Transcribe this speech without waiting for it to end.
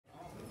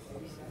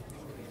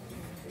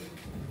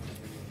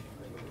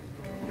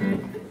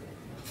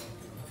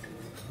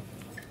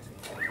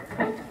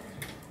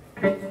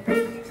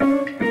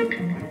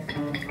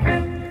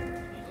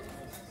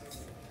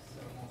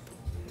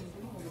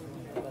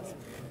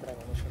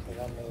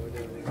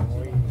boludo.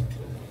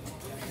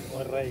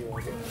 Muy rey,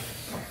 boludo.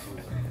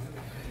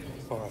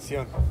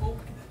 Ovación.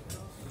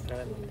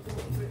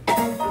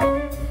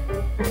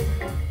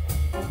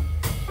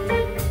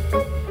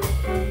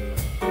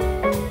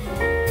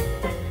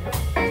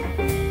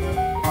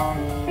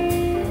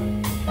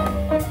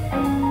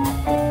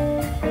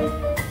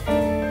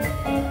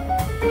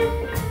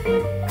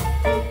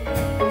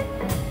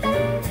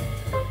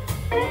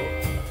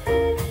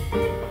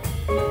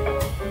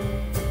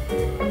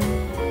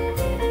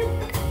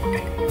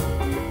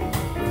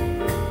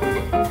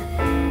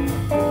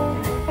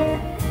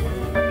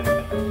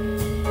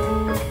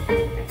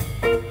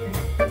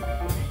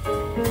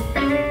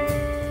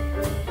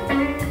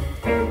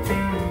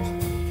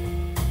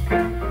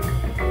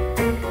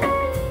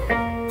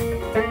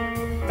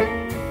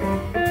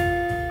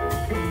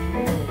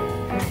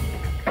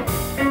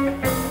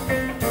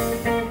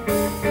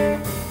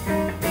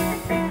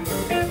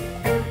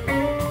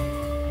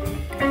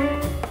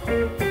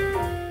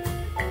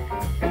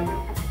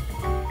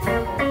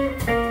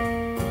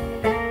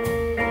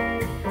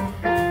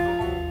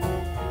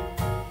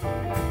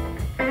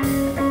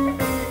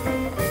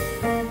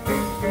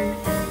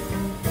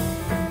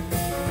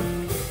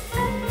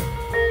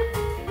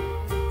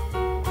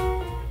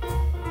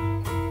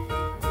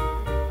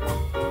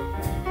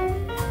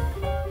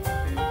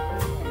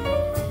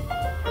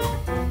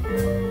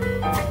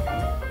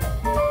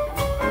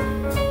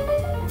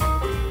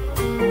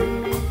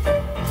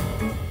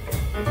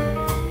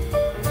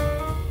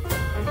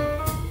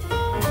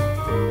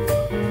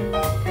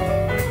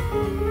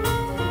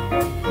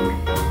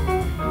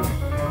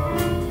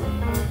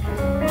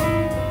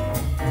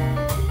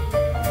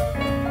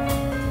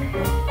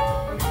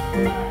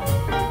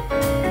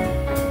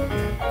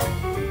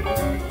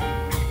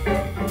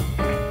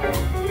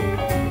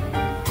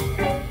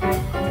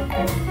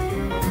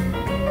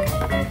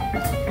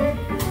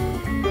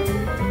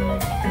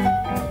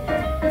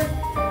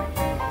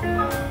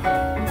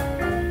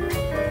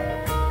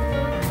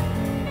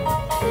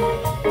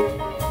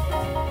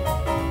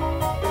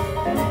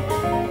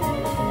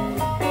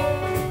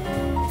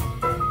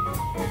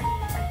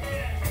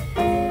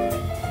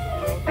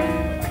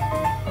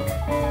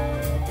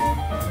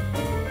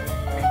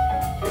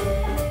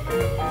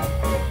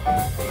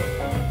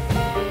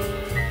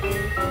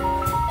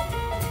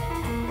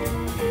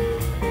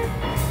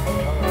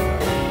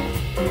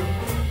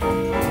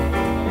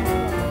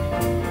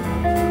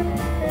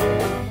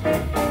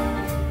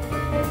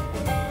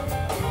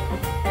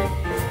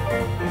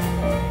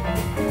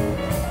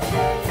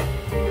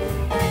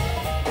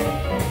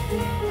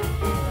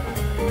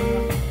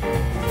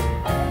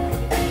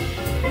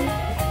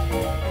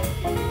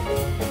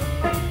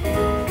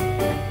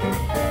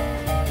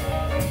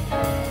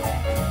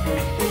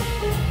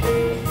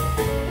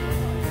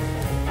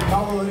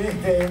 Tavo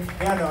Doreste,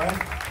 piano,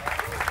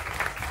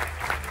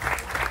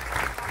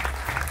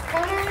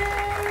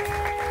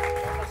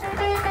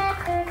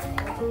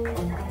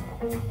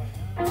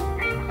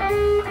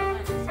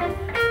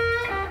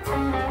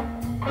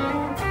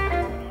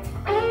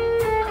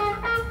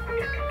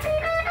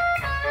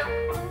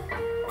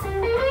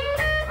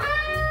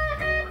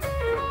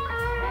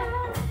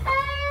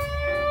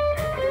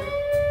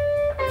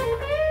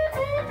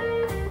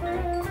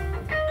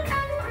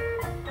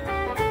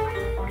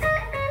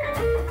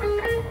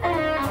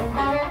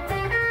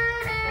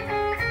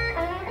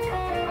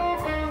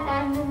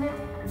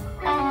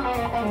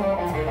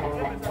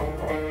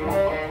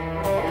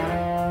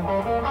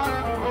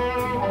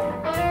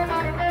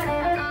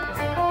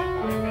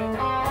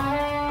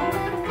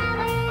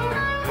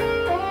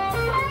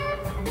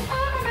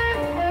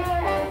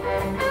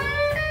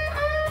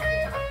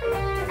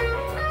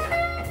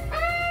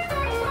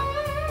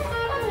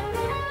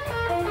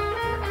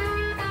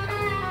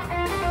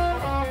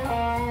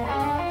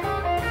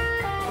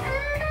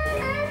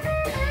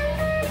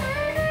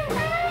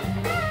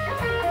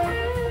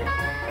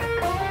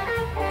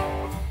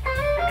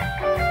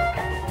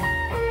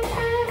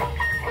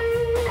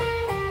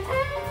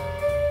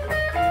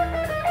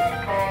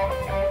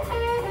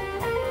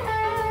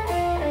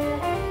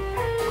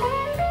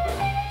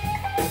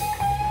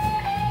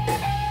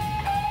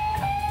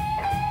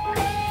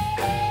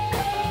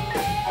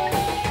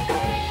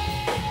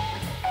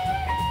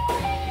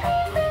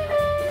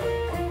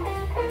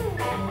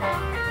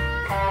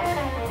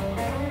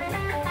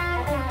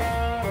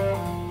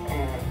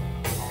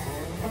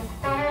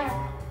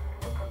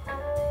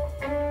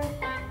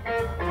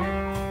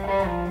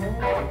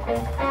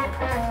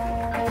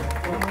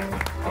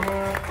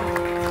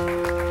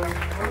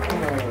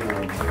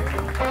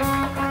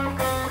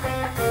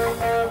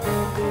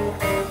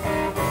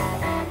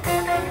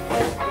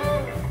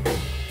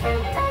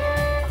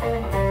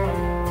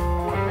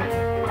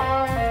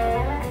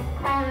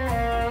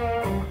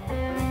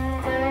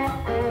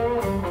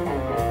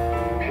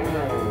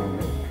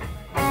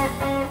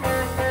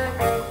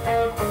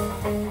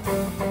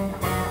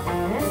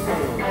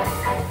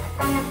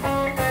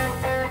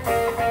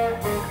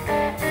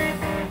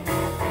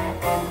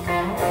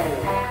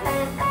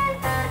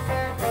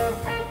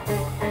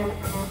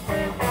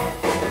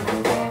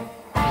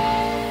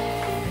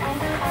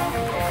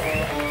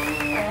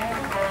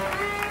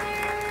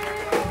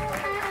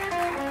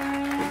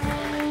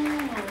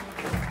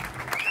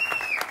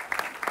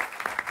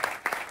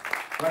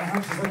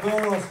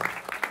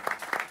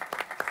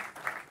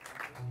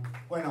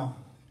 Bueno,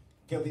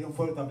 quiero pedir un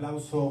fuerte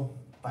aplauso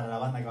para la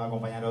banda que va a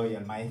acompañar hoy,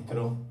 al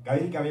maestro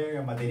Gabriel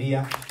Cabiaglia en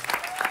batería,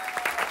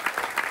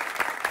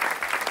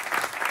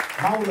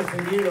 Mauro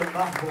Cieriello en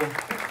bajo,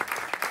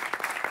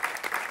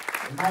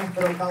 el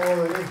maestro Tavo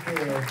Doreste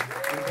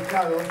en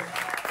teclados,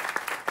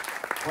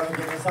 bueno,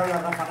 quien les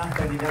habla Rafa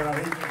Nasta en guitarra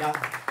rítmica.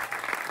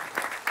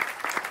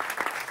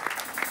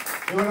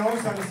 Y bueno,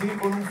 vamos a recibir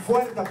con un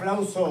fuerte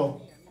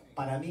aplauso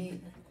para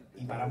mí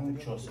y para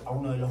muchos a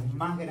uno de los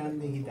más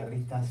grandes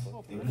guitarristas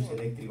de blues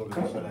eléctrico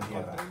que pisó la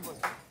tierra,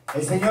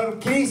 el señor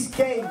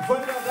Cain.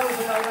 Fuerte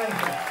aplauso para el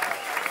maestro.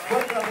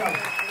 Fuerte aplauso.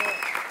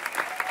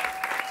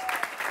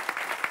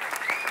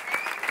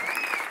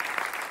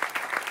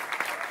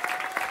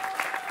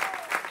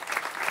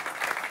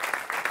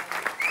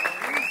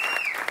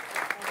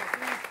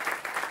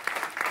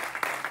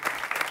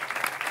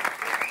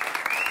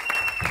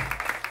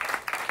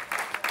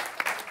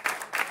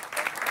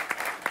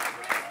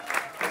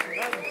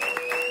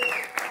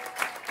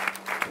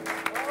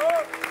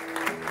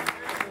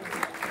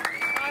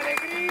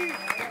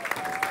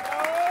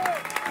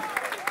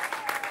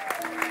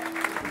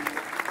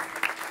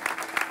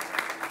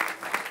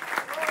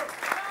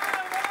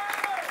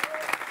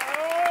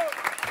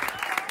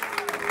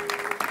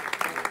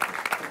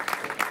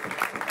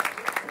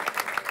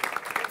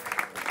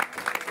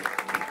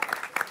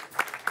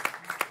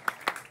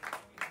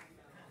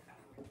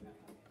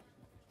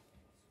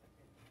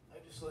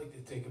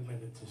 Take a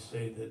minute to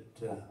say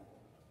that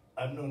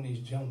I've known these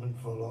gentlemen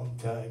for a long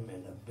time,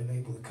 and I've been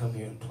able to come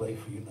here and play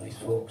for you nice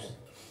folks.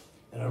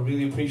 And I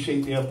really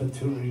appreciate the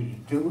opportunity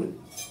to do it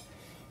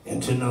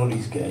and to know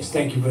these guys.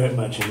 Thank you very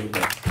much,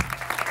 everybody.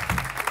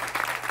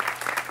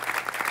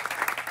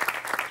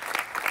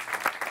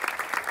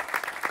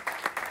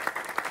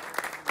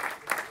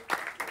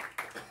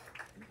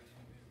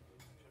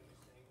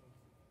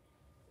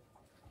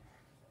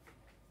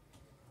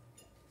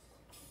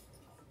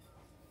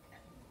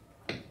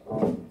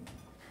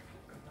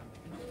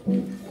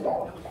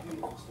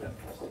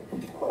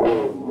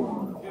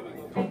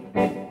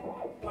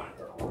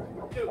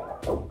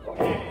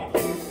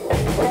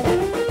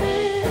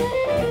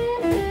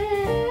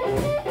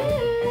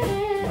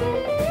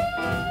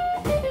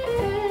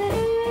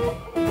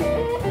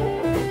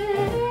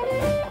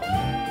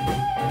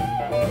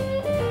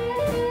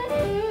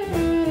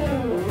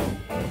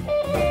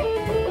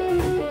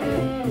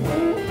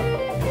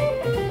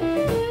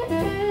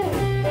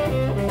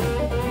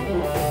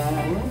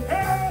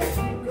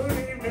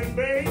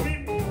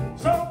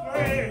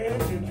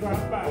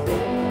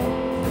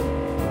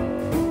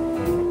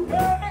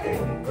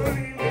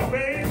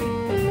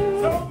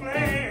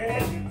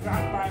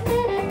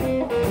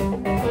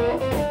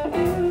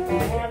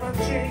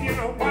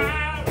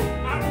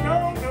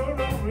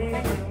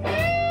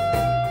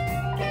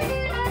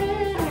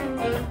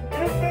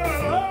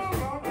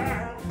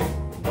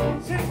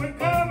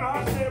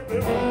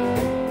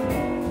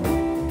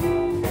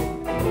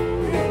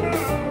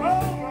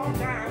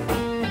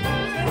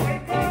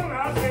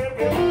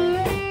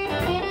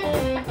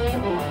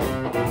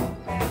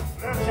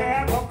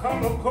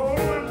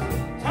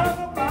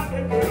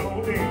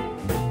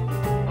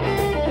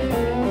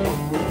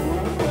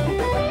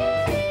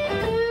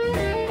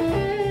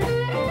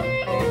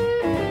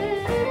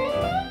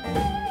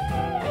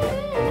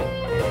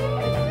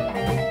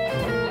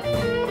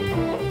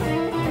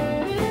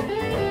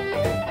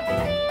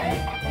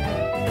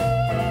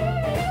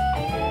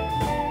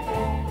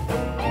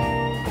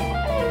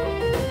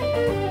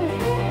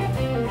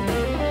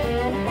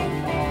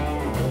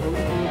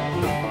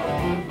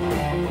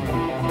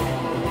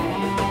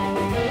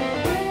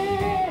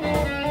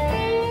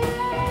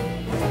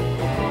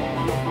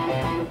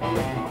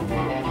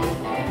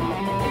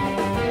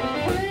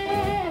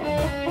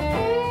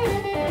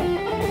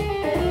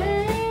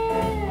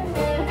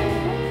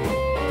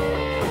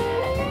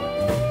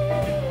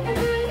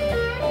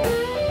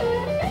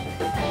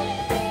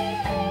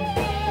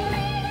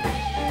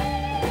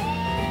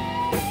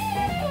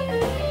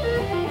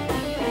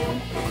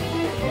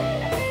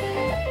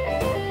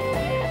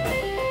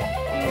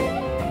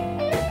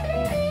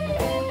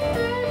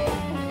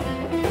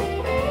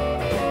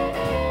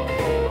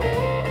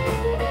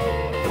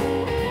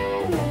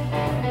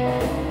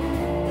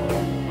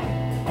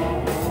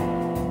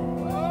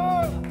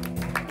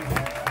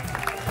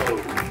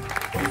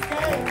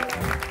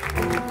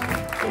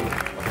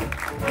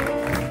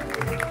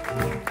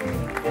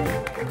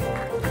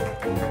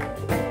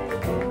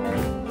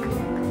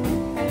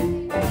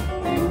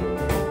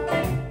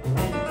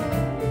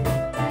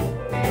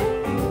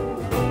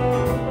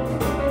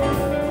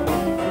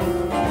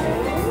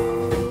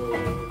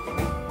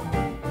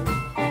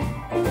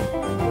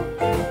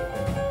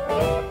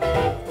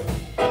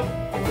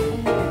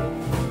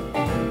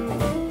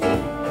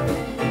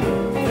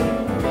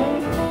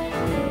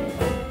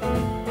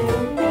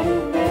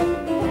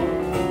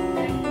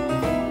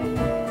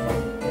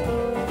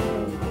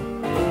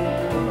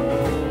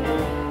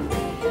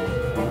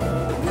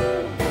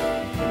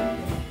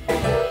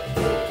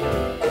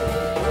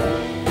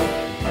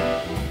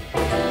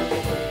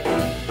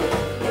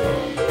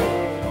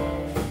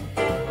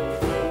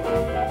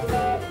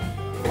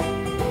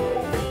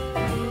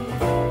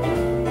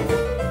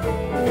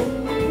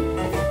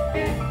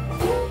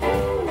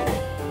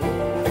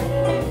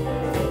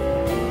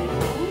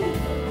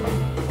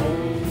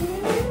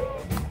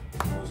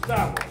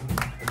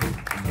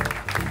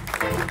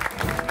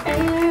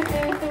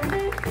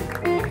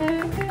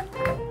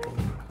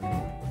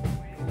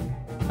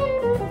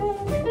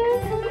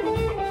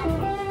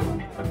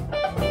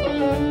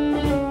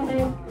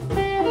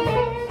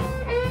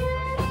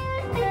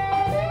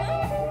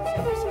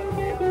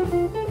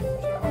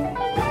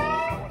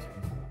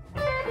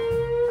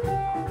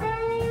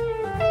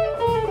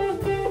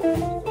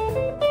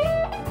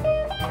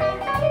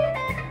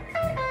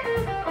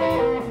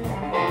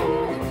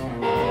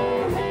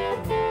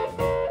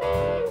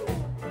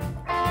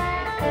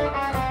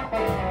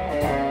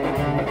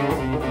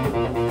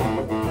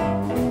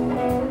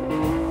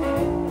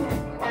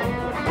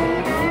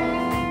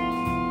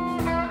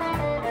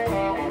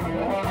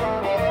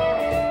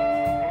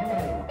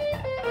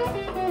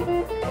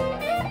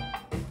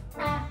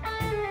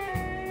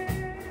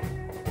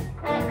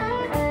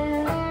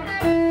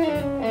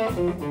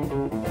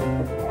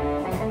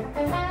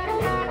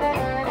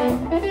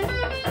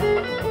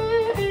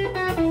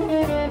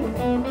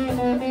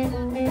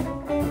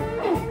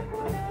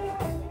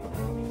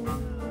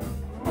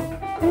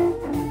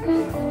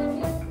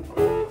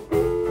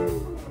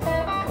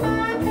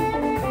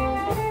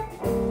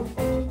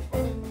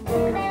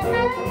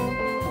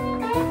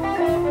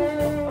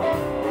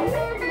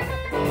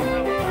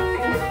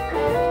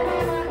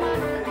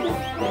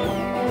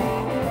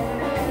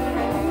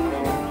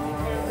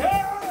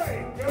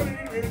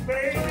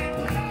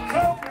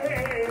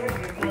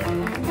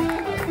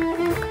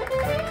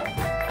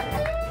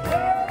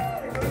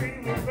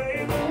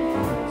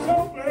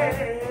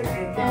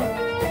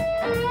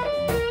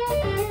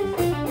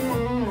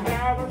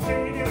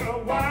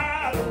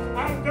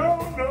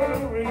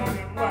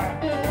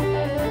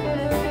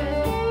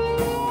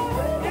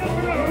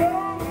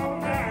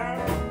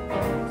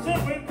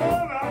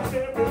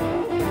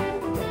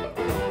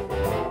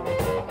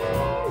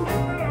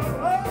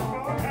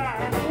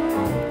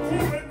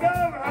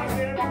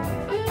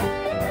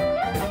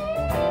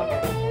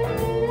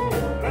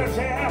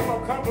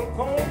 trouble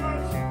cold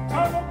much,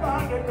 talk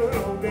about the good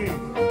old days.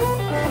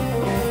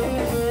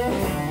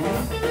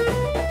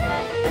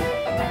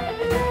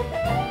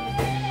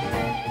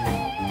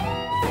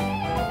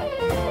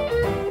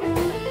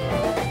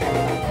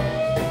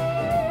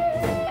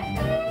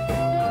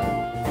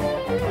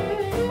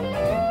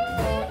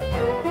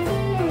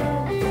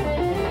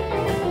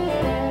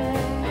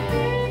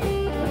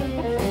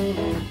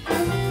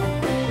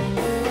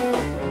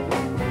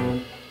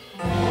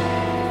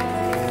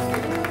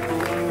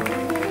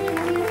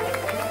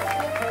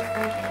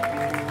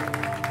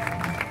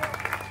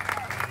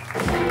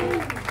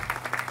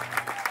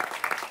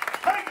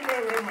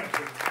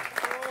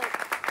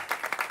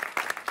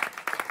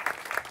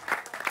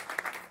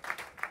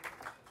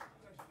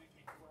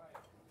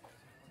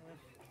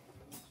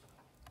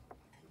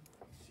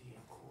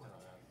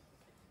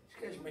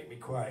 Make me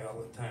cry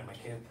all the time. I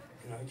can't,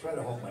 I try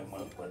to hold my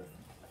mouth, but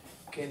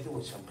I can't do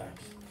it sometimes.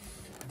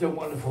 They're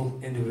wonderful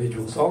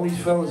individuals. All these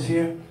fellas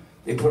here,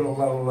 they put a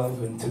lot of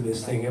love into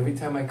this thing. Every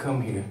time I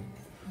come here,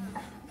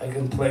 I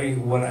can play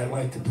what I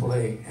like to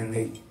play, and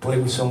they play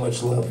with so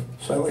much love.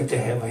 So I like to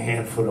have a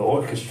hand for the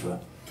orchestra.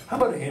 How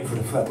about a hand for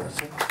the fellas?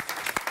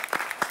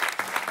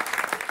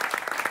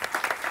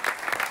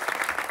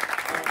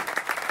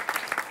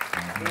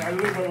 I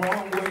live a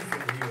long way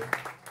from here.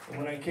 And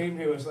when I came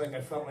here, it was like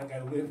I felt like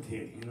I lived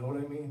here. You know what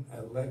I mean?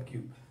 I'd like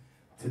you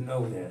to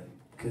know that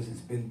because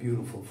it's been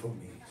beautiful for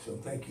me. So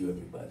thank you,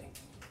 everybody.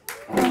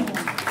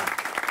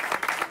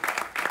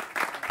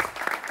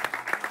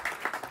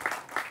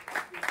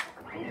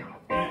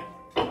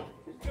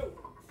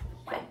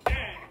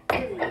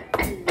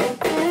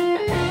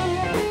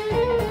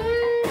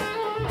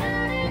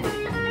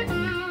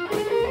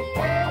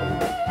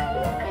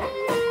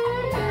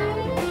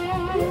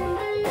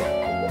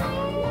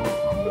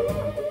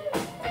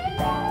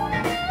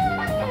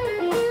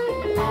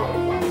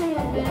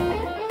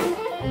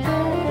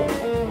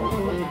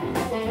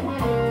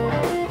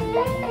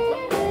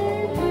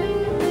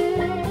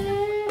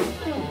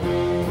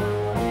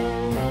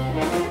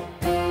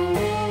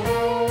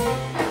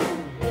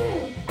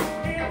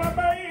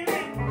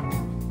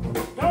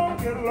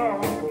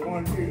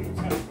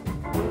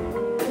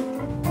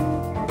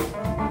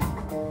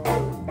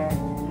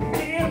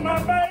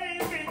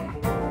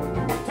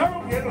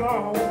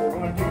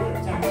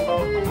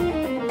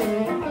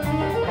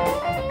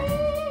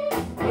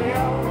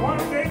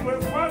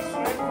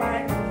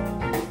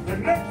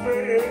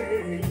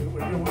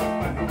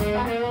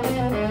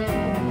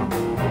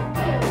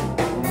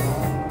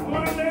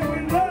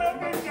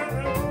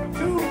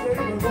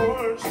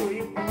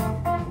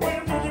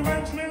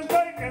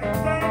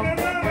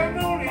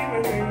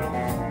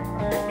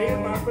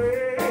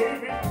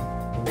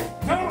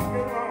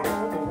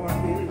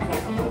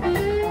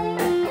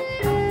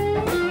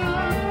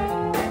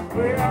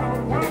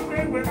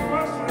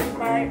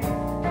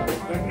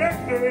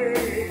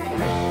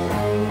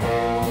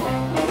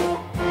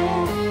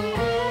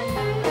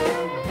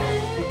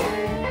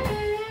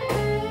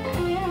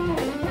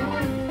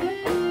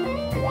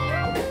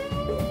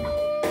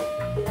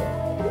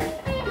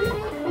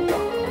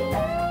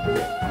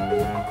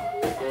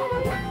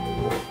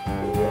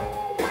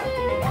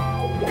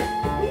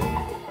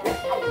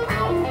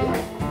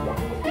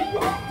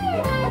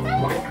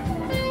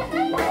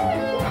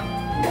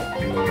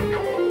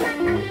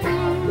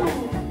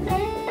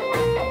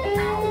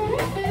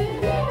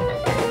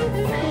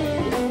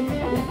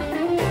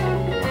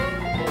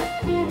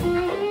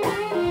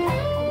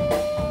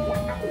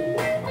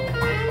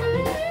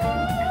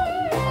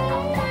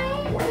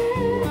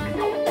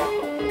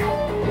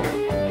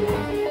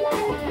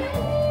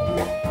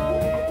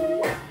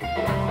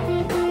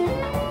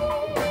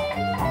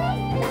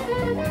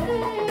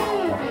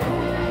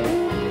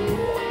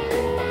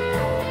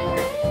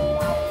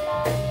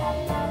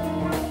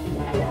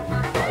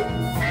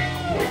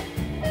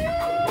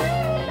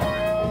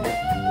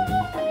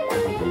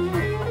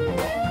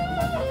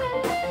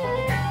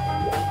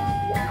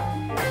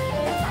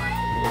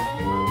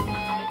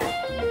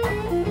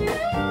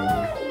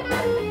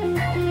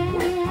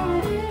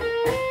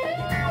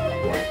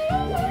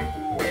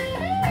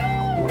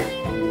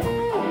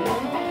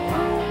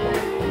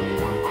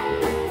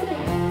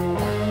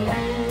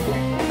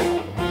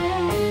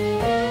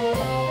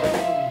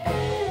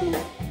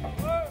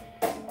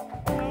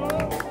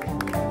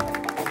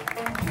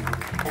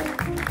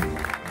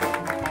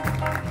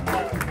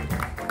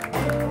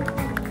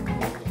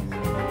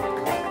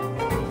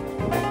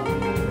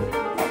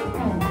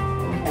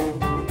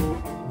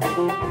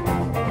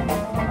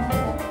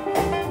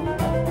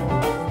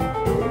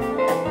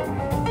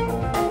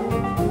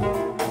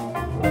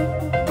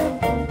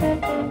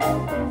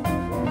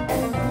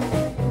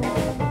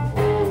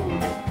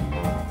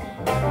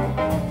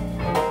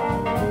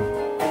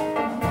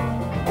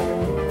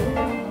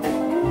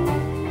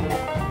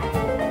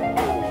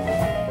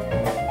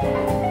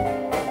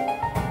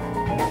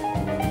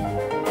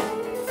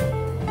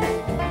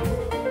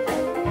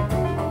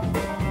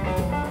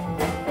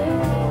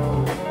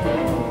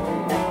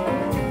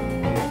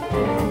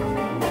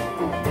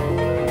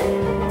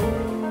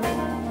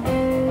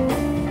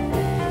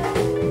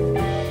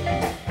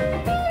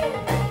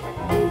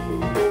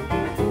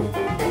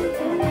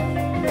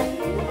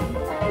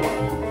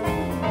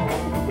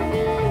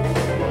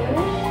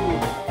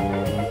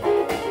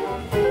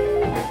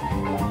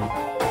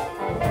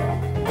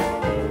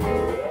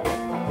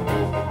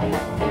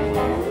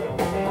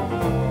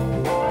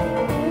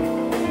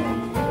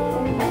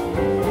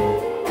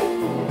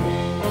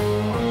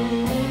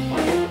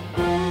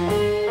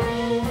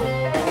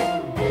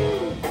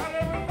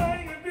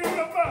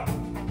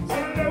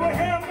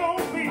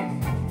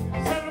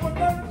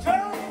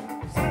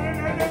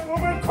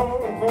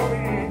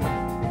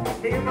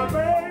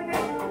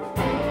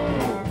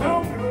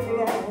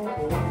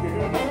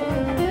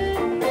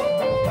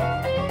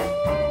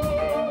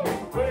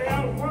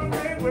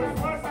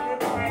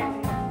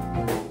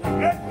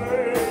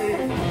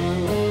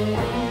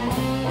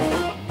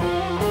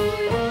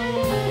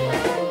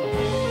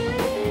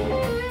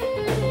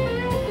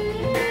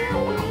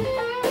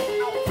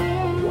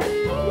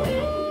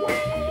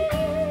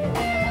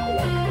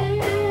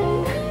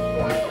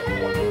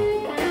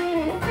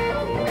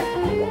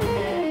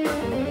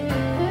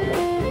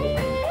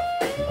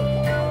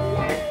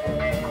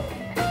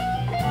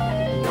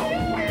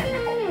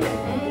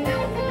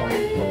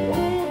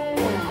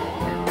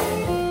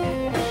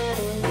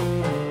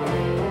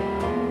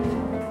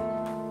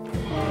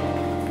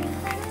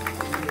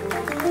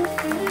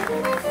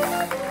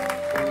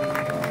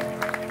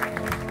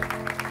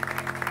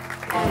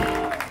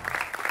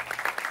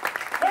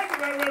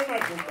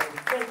 much, everybody.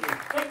 Thank you.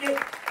 Thank you.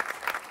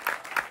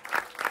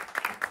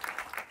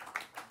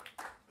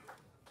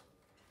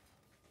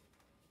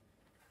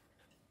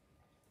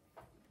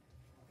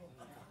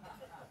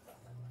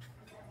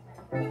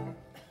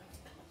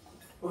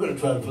 We're going to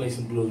try to play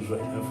some blues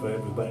right now for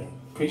everybody.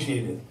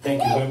 Appreciate it.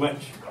 Thank you very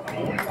much.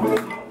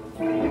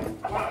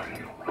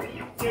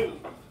 1, 2,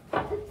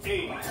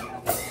 3.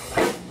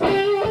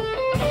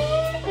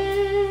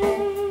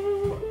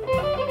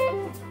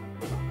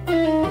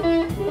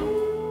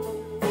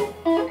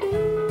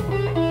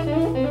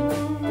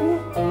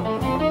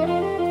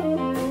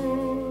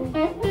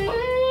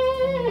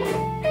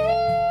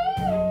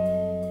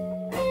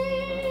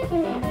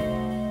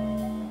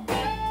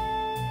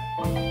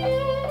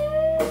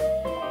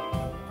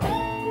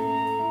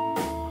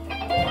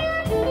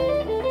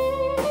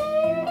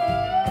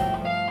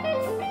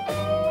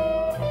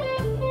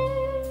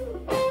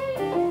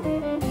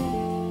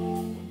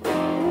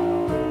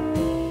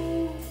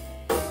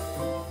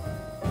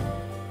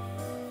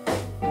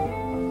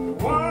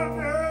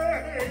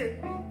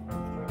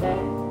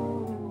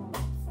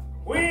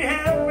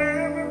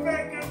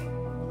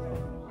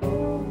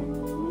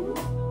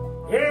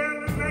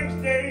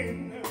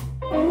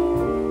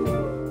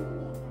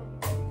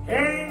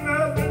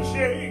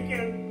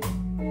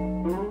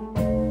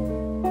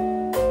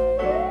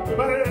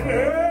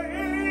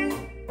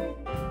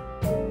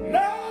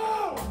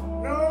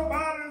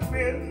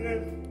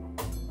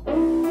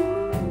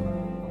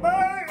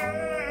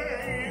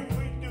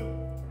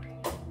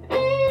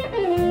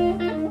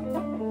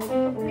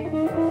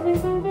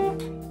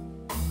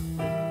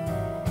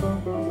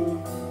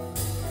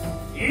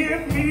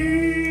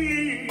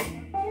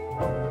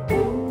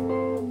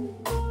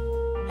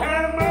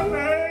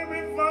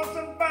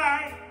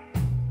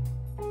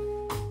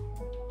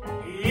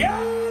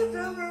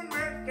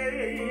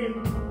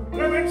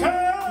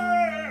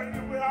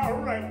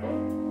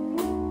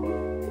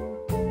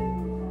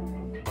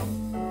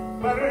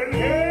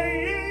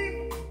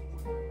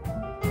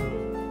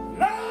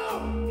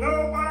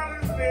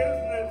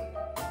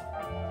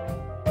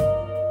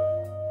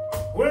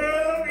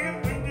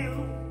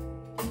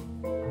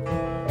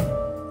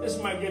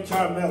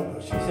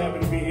 She's happy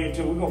to be here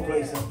too. We're gonna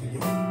play something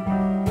together.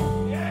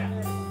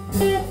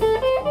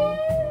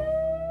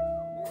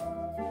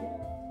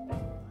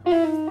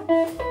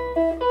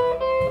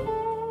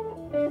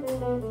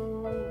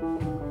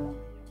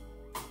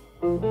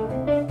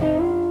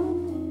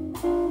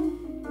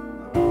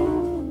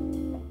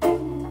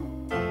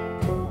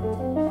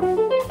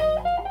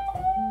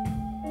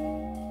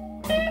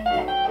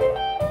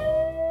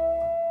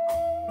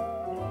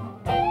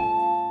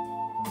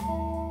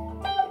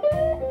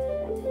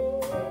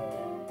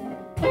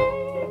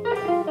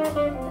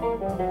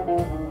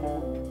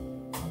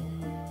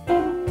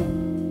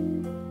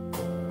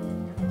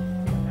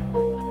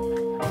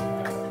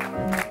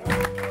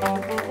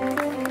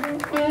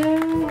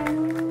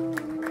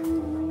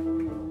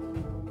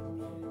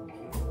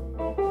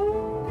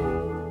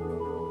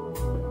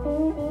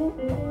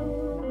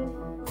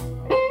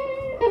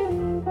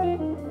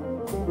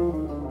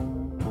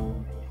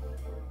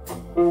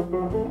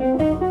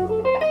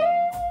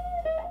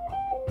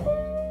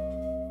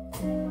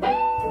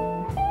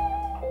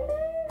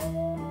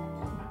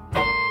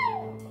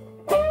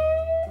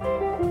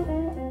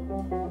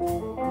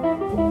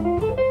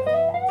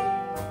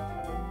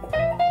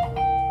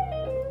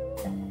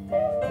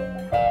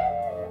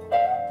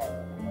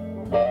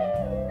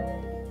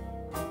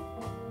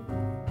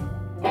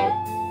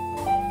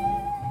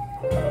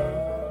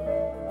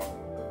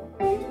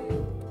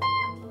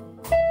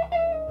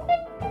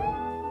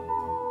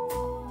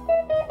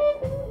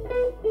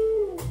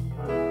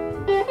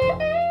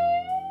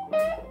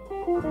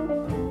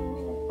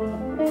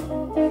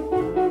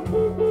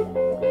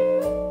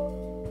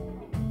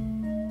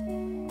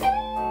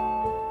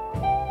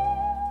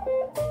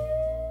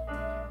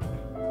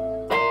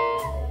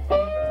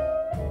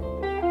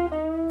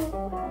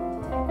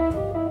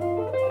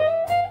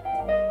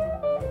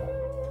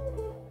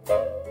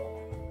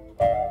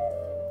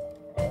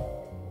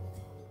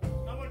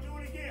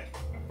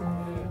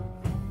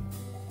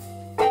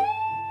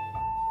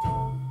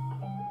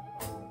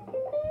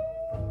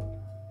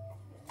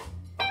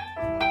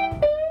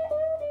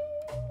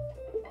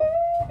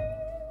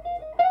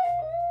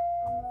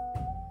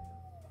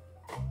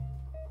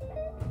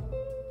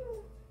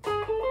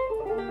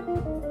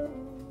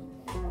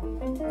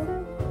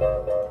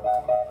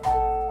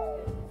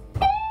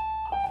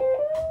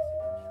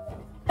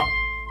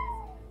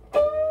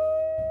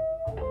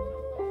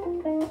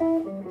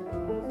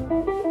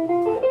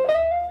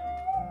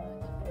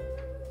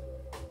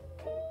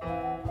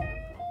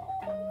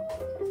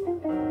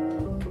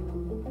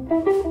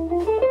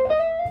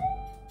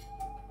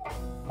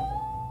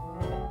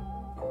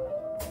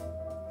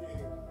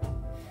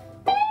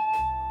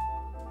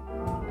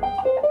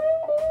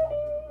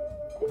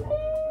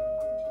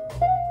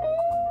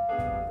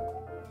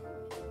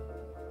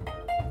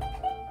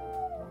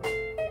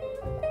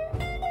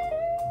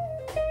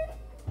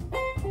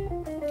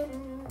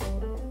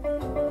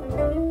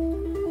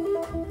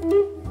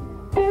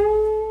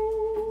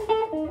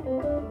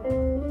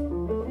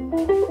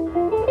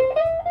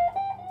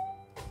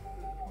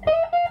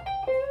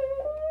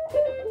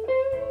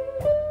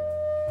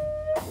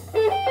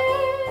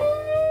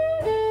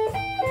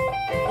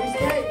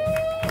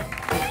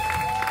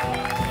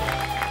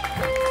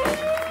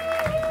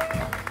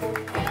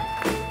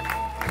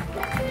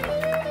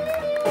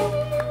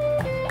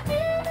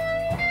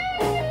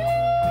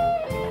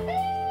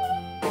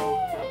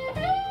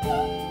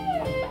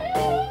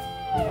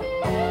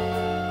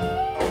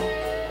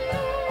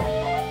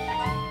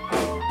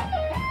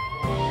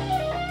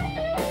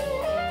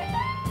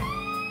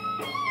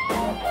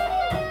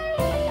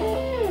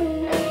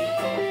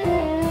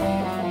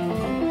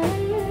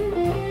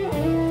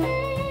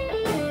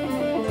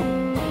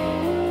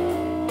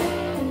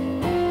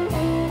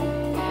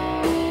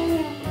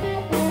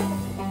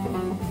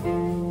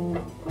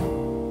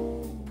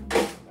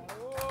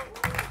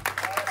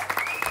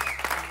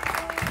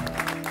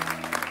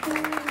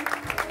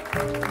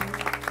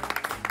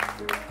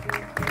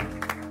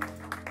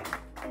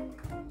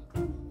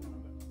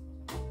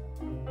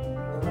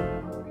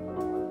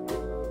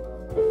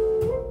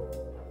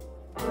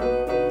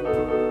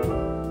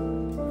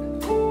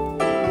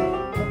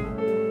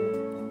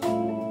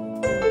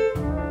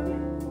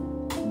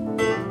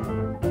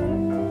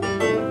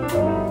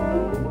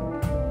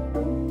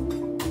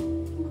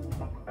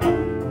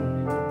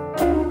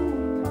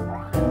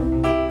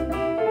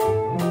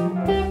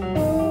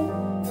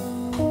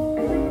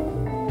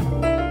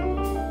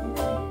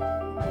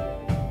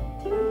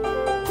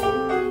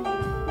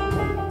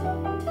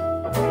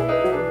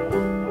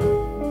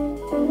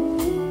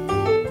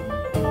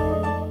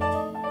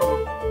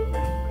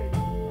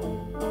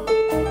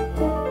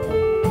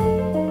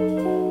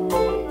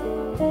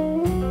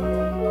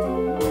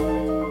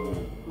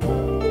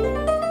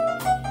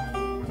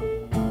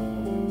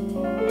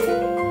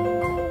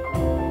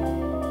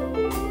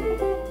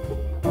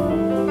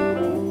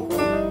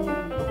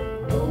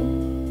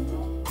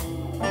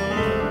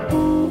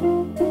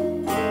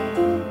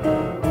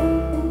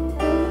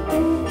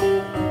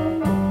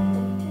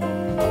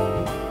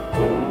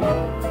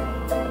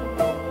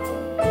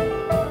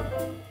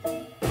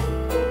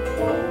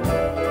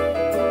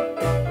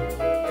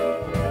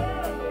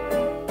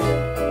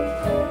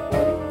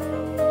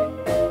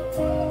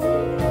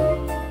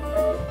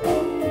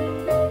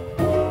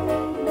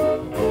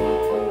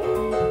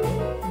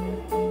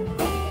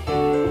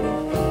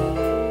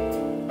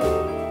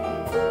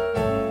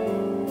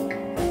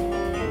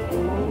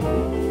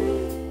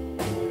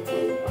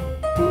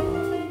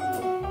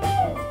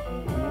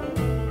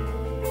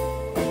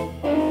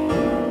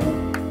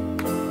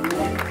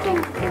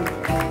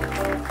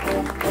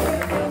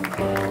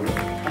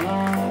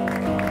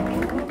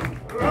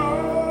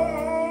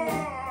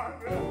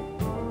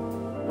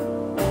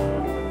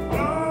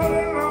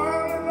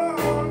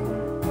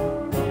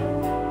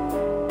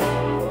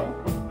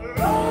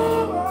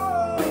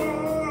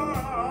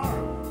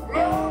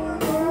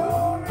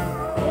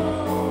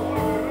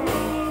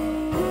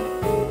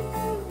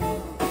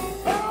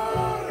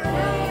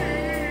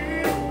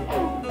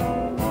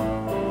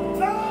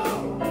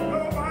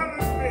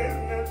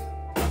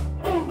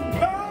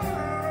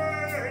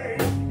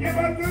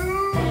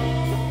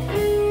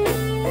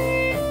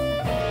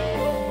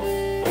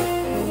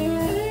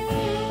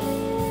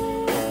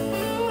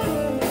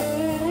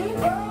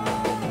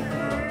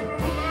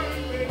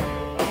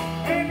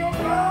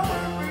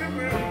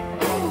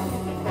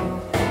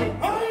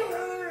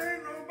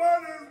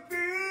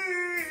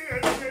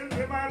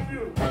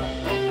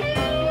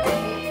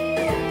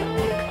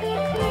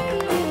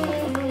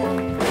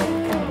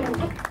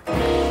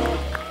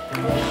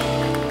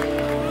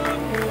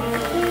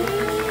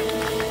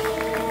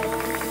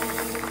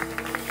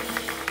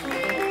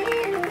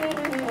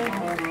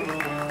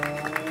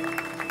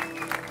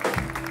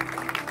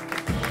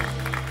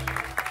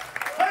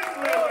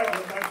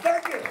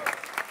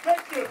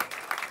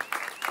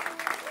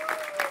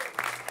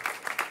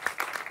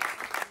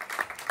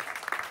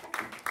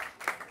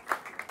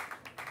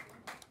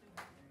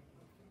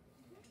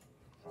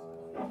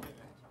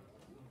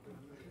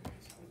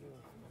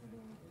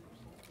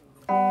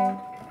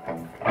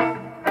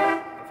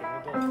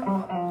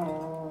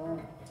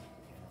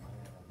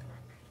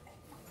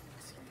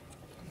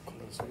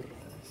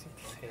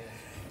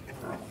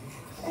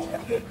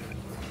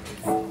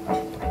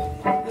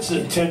 This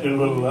is a tender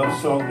little love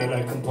song that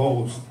I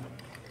composed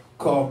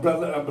called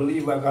Brother, I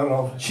Believe I Got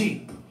Off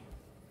Cheap.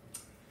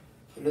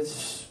 And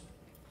it's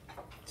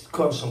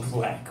caused some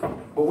flack,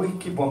 but we can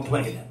keep on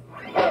playing it.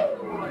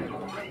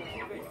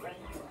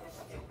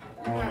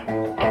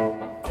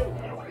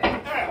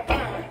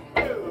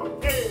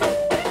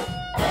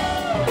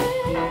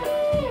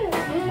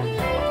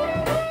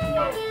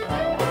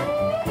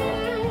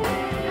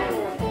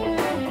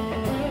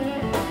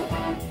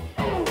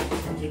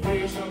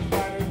 Today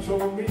somebody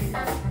told me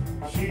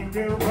she'd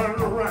been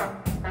running around.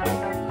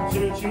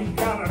 Said she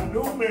got a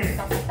new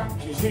man,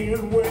 she's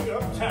seeing way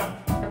uptown.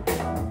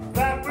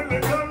 That really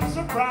doesn't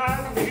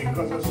surprise me,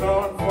 cause I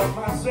saw it for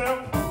myself.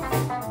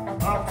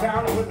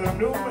 Uptown with a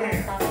new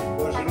man,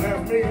 well she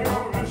left me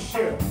on the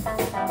ship.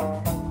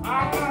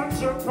 I'm not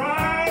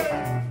surprised,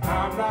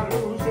 I'm not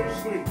losing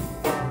sleep,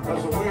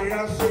 cause the way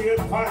I see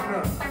it,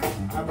 partner,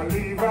 I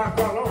believe I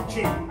got on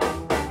cheap.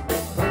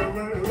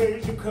 Permanent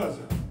lazy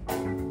cousin,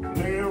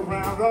 lay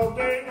around all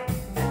day,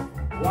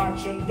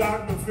 watching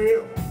Dr.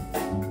 Phil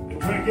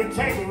and drinking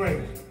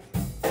Tanqueray.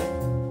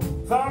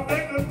 Thought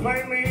they could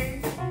play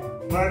me,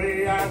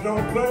 buddy, I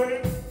don't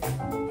play.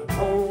 I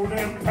told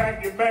them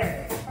pack your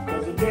bag,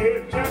 cause the day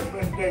of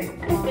judgment day.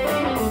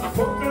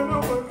 Hooked them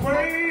up with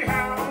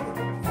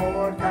Greyhound,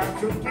 before it got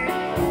too deep.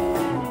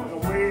 The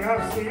way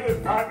I see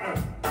it,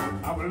 partner,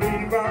 I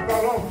believe I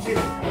got on cheap.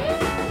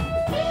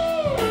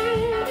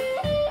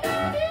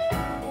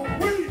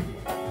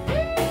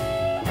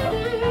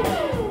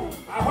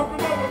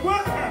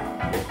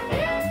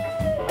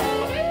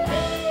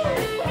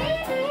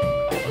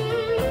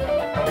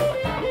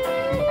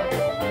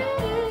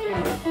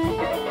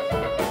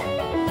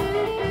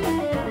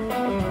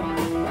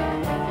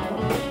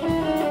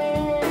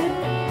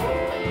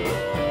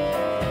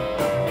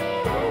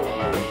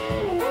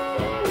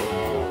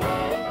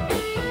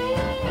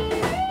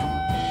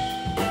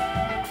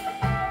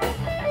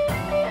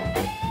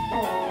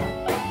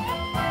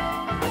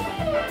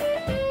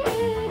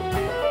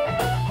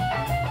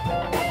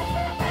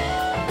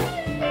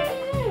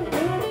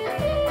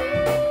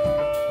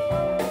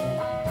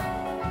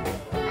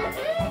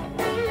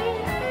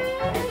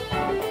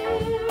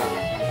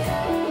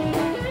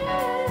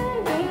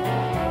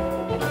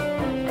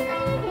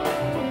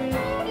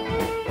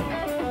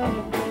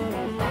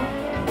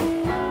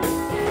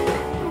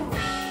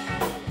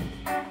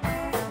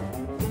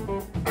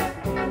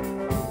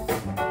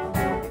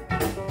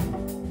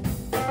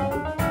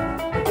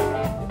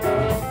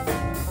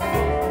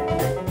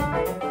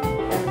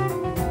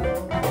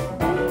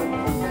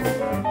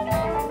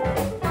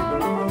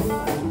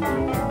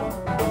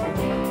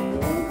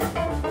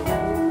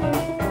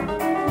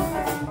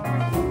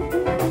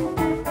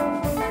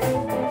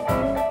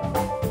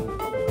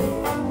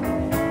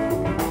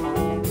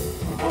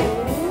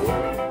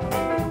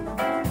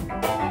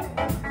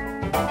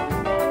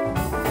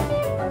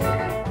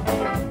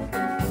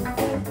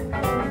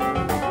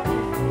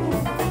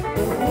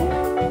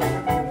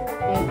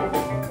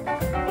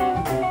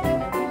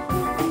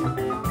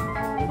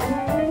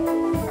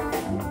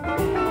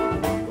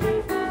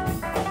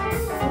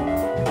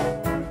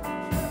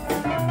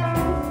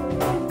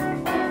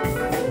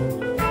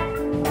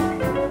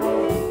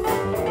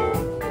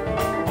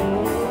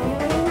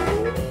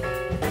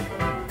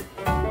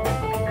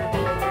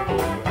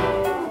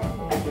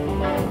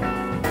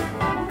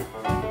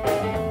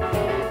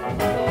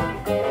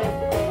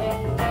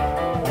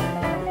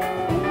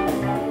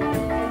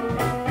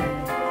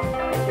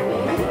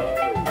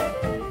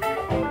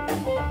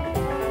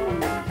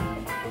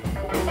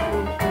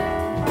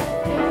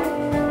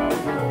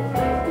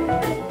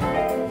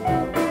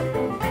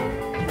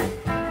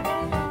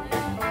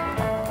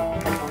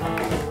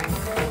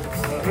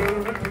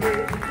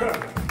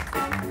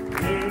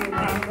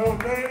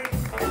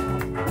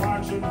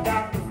 Watching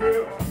Dr.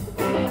 Phil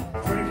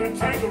drinking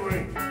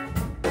Tanqueray.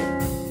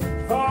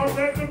 Thought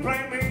they could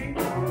play me,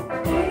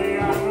 buddy, I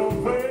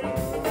don't play.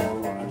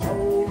 I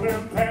told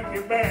them pack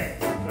your bag,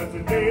 that the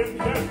day is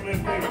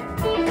judgment day.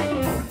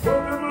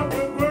 Took them up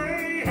with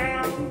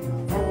Greyhound,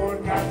 before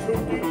it got too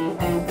deep.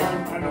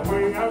 And the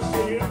way I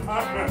see it,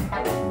 partner,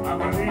 I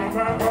believe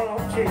I'm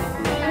gonna cheat.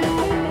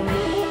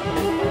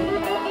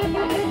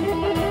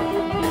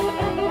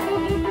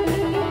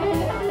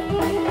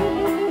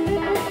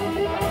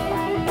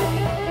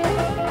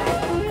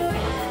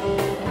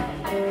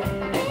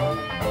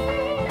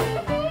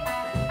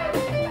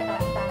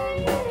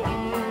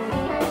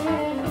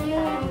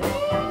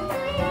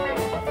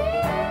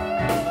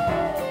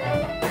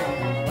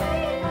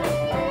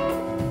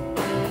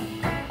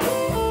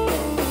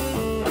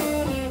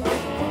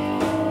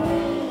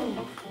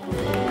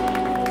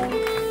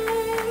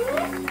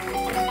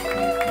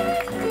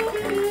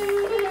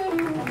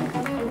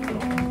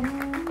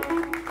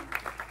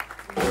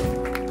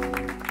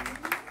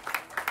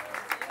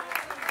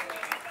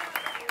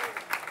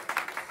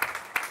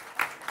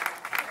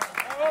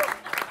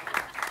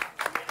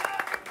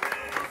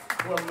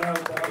 Well,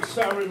 Melba,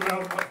 sorry,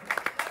 Melba.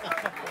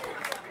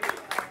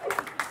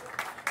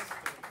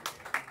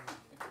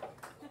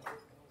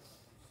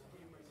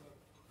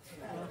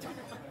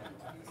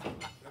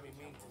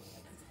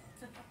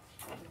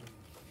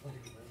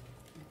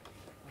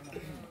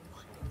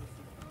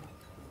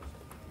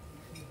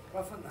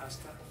 Rafa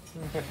Nasta.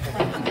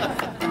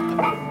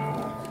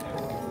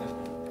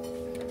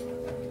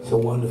 He's a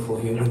wonderful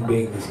human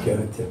being, this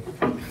character.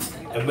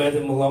 I met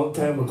him a long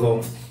time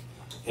ago,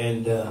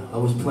 and I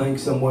was playing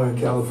somewhere in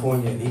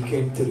California, and he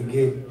came to the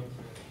gig,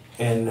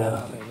 and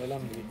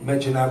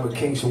mentioned Albert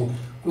King, so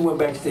we went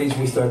backstage,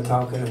 we started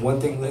talking, and one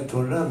thing led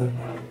to another.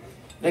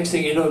 Next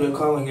thing you know, they're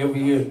calling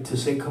every year to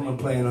say, come and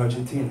play in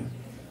Argentina.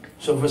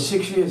 So for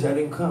 6 years, I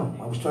didn't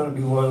come. I was trying to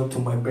be loyal to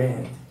my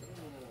band.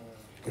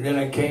 And then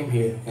I came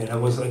here, and I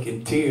was like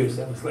in tears.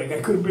 I was like,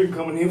 I could have been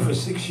coming here for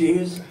 6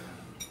 years,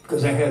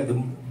 because I had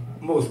the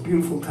most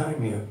beautiful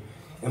time here.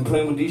 And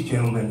playing with these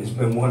gentlemen has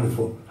been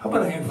wonderful. How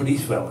about a hand for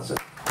these fellas? Let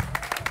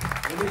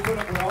me put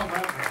up with all my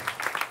friends.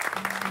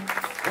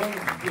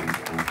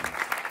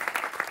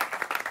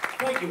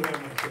 Thank you very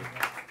much.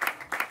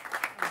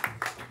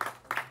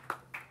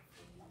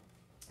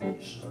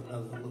 This is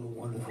another little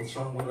wonderful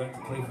song we'd like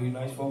to play for you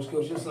nice folks.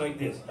 Goes just like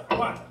this.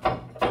 One.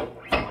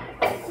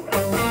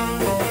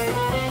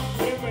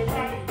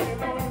 Everybody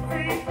get on your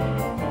feet.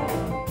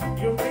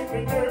 You make me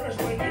nervous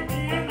when you get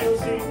in your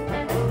seat.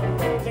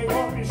 Take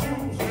off your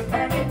shoes and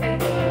pack your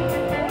feet.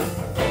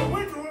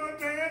 We're gonna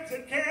dance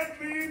and can't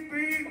be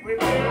beat with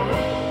them.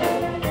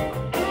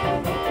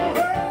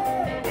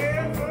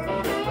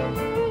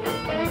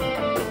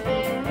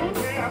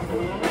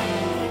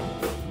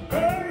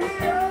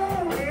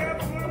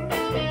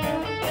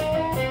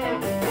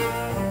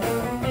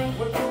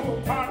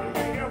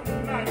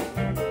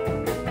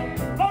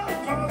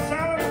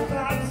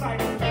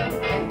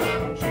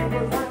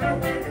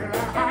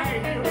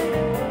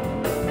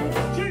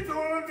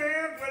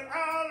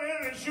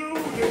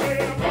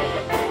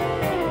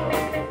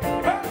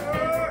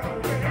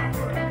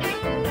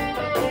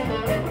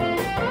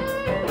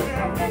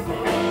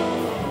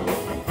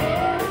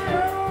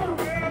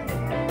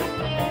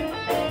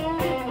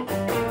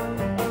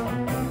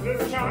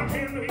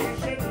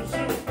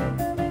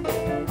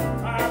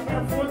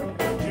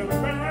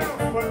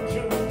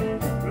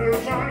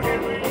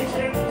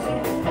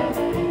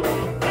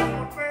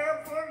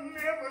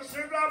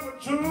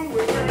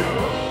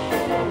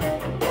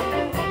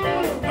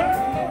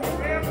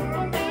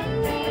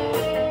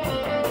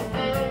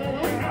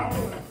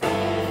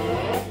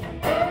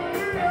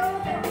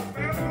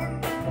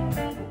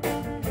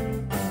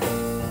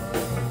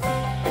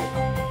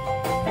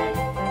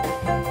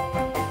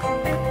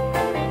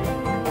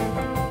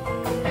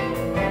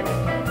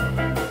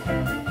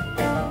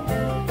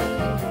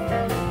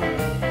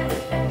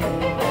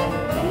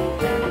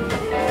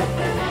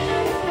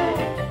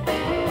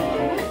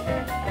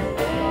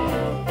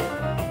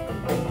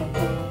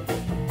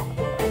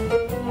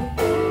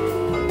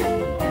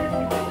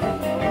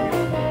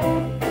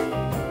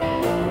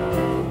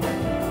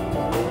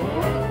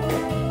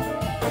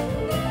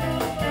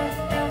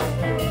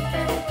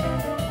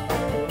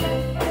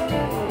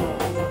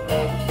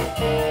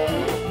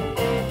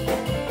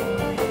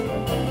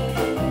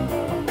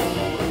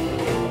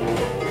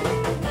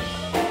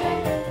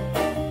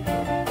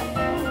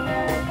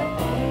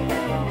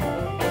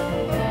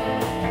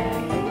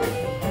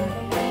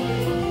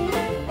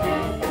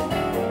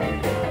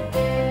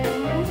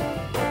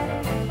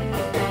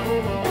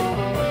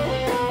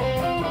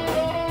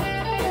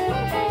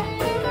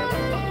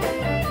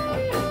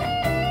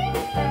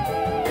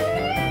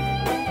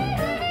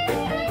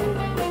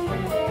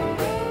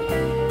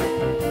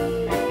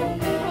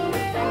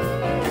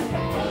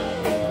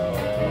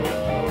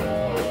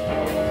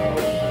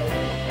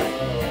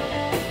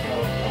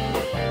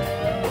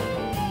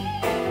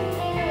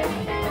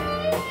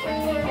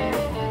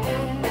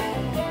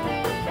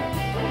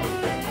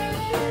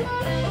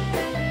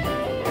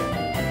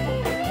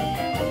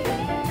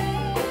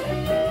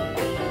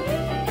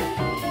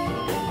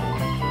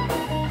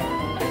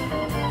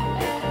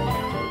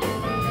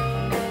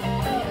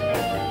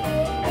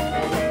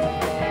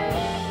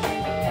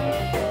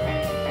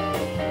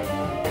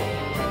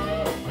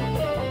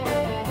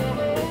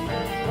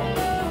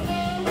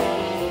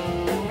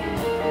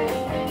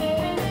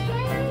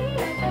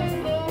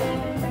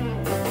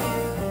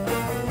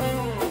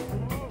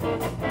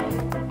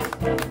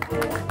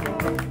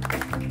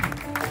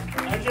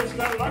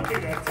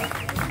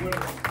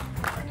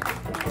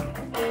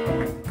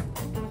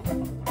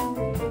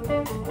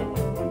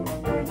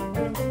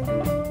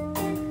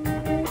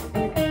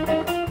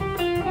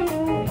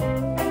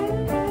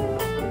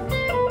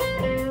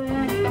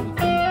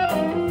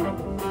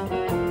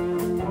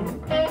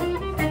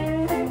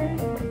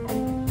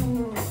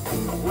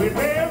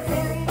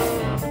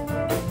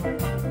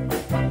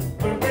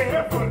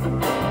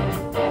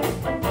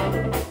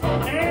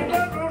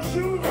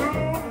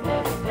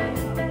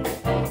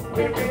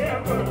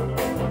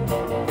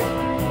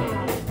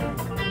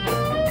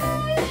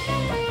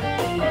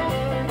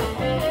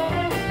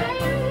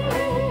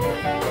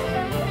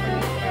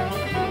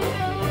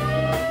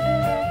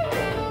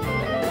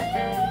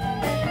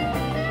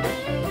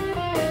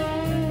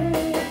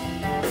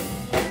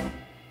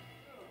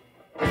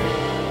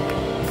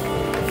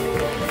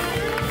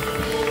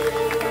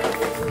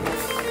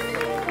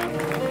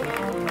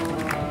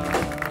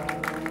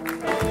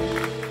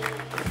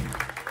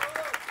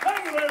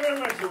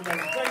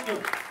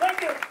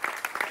 Thank you.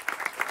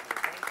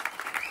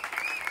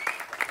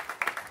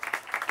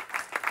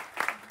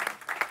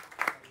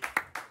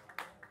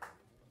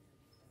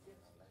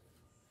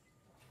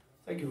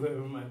 Thank you very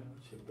much.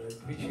 I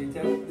appreciate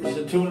that. This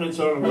is a tune that's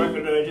on a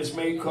record that I just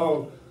made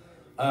called,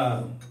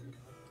 I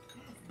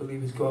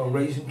believe it's called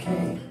Raising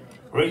Cain.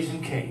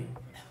 Raising Cain.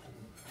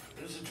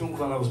 This is a tune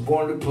called I Was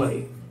Born to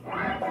Play.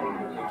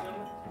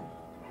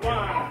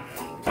 1,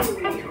 2,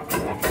 3.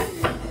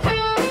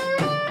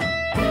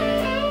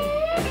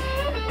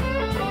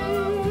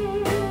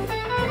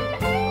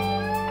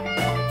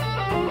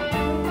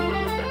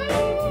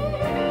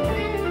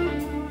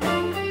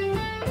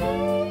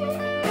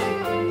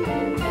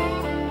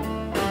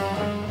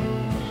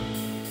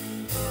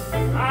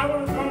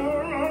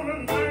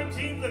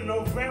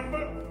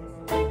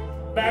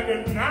 Back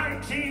in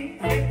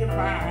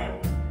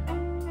 1955,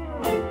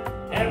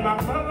 and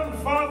my mother and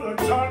father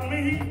taught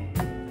me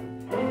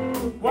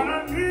what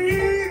I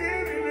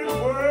needed in this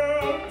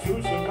world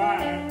to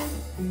survive.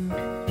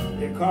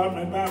 They called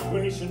me by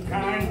grace and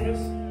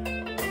kindness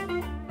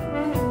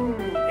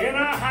in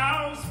a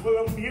house full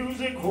of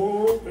music,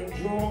 hope, and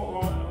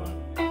joy.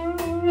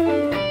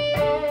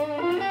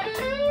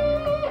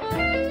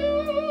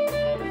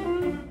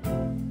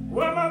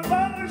 Well, my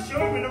father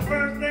showed me the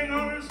first thing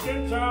on his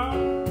guitar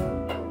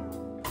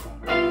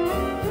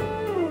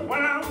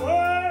when I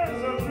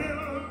was a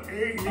little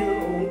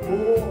 8-year-old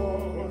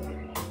boy.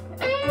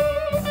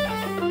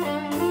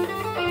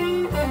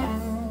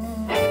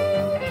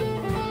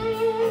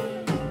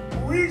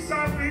 We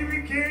saw B.B.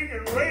 King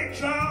and Ray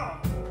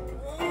Charles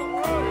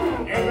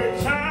every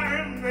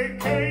time they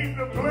came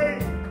to play.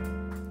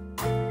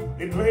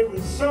 They played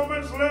with so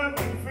much love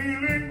and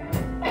feeling,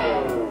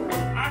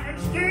 I can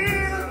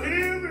still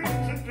hear it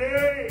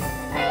today.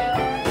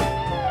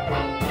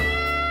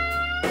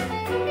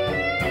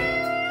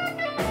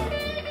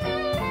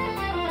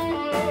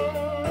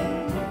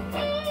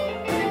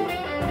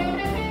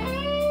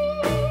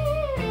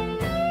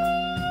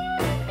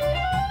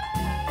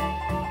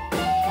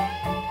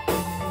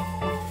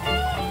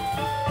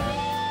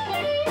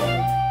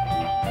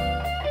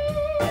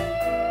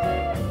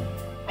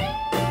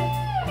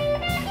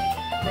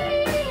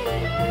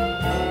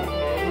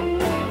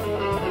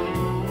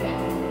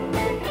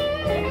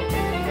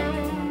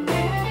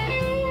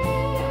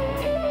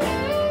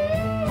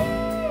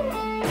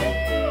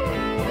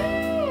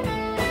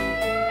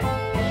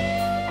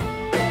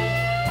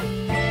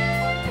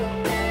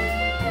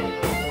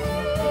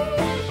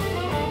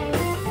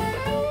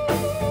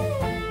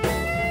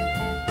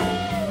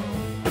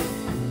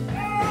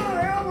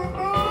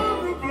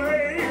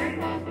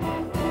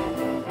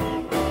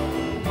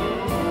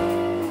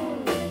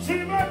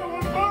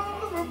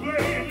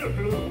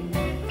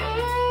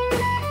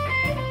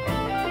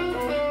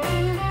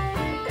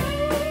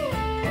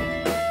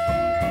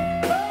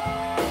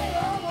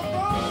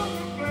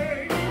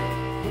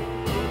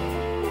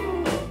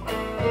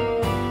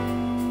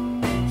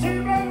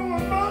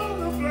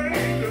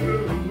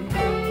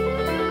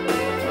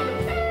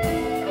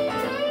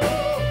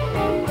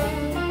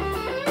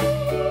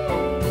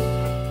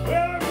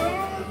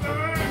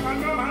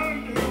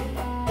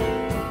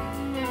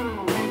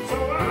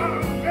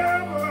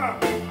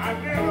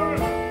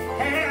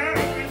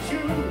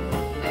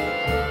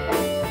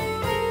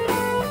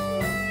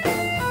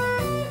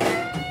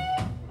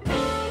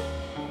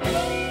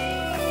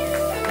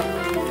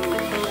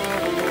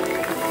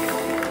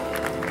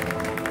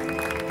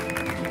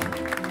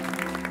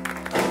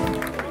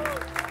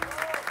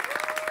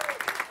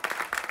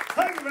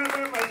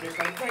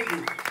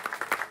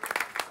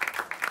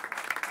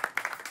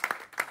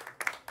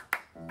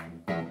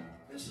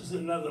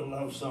 Another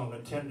love song, a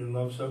tender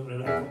love song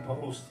that I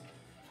composed.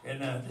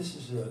 And this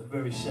is a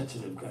very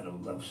sensitive kind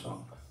of love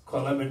song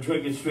called I've Been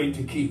Drinking Straight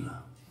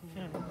Tequila.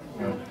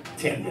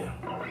 Tender.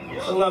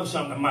 It's a love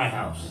song in my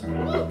house.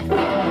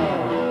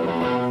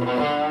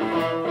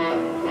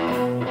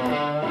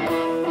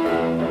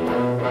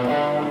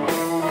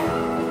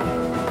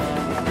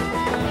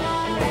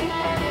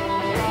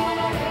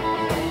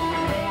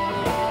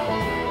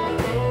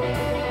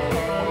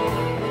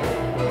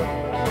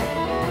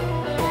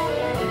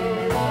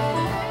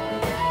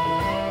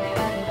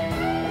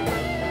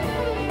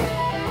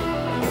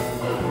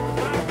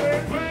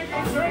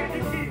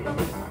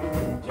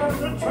 Just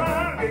to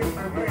try to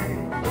make me.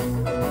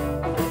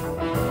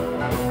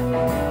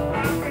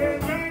 I've been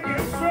drinking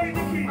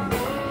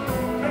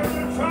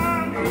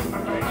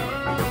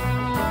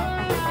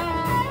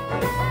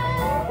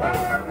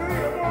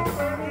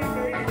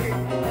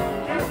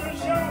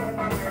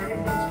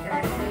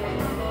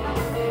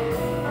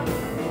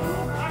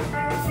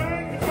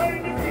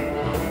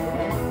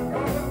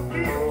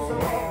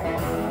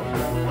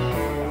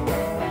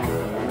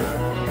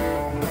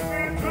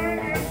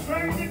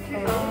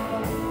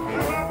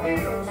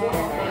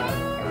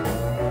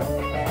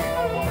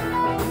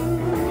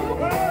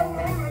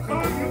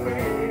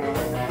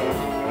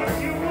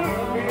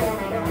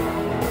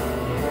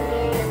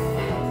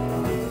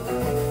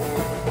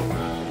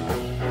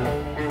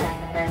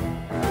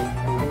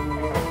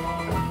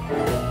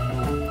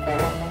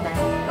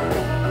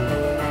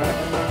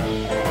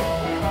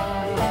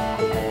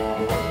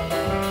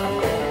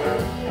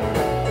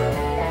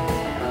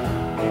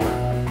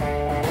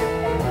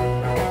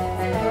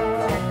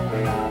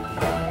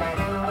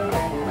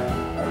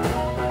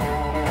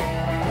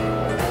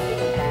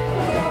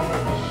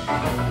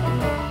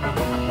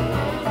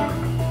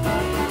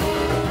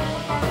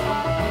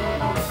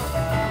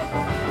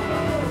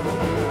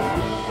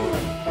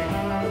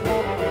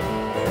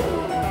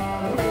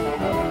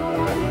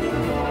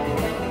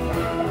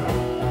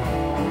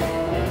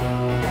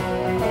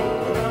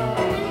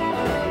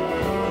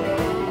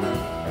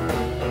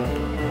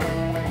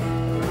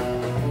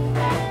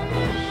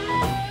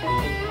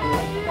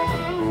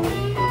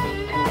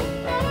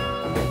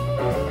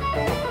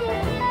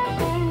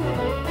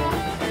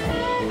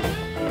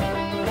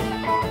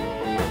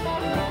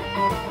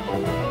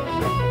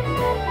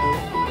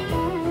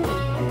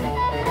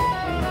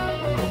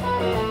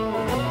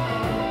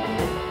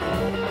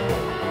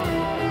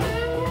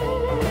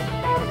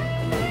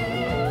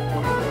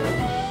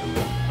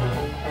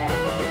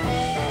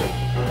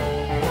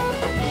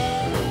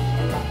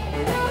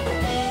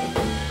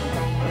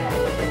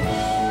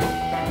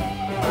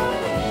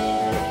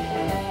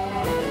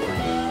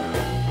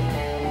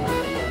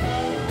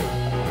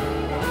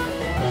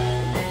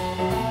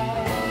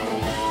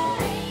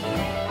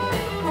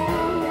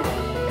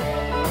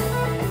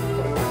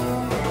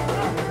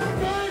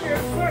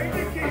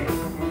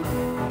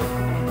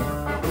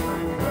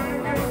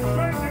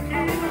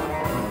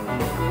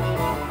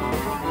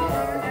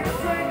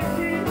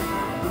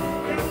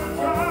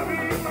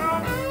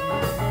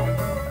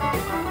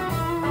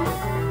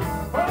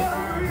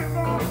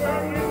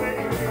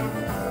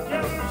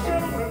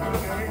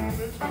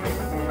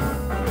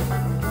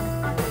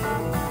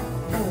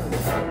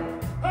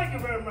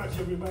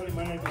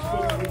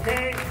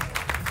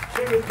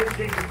really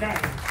appreciate your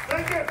kindness.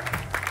 Thank you.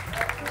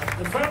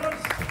 The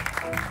fellas,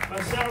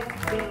 myself,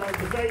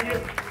 thank you.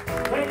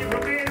 Thank you for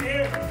being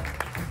here.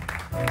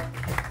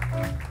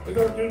 We're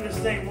going to do this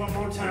thing one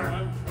more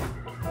time.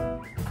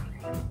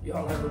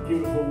 Y'all have a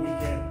beautiful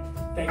weekend.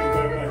 Thank you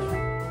very much.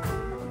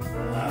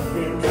 I've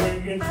been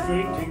drinking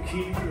straight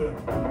tequila.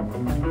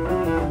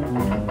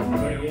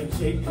 Drinking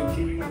straight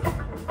tequila.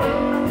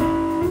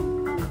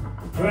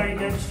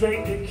 Drinking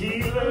straight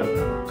tequila.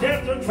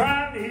 Just to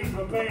try to ease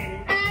my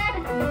pain.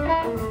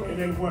 It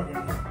ain't working.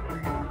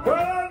 Well,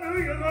 I knew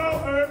you were gonna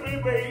hurt me,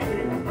 baby.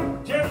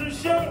 Just to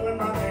show when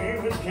my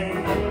name is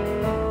Cain.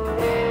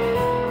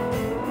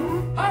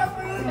 I've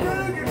been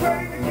drinking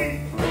straight tequila.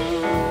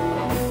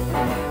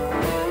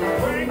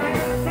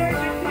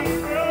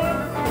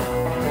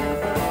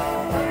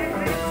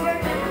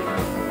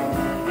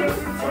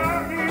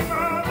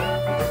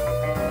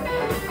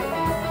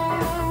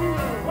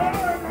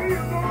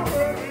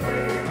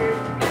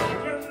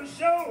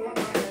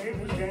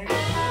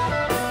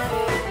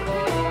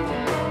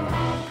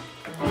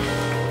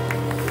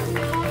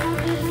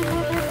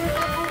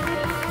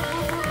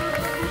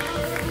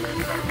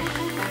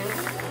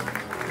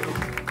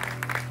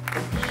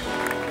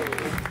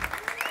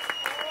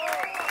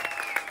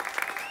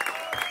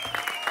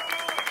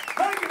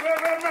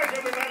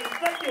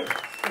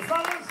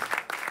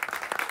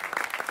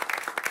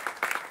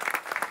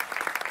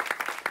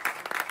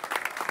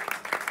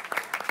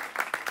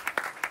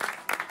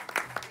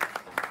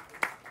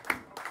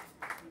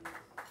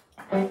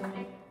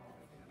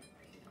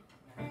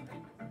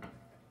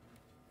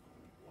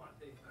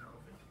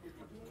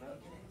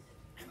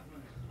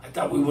 I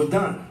thought we were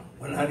done.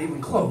 We're not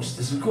even close.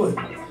 This is good.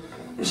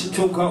 This is a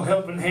tune called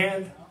Helping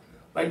Hand.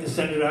 I'd like to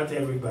send it out to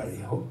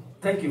everybody.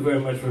 Thank you very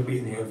much for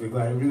being here,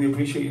 everybody. I really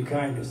appreciate your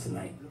kindness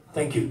tonight.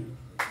 Thank you.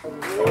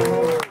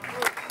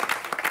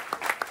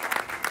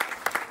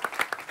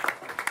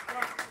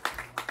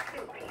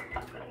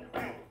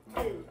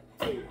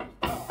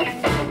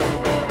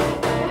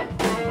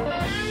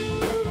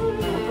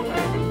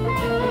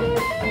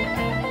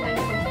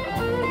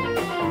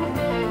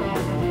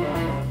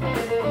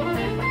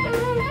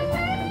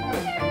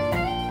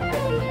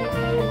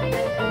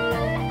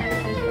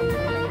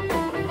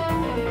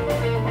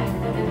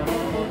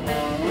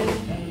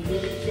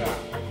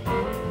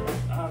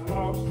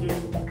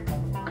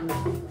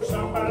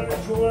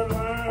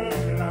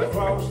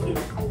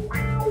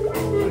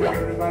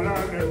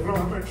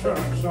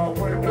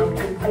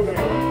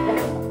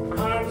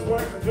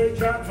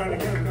 Trying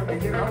to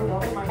get out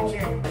off my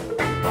chin.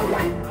 I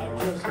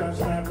just got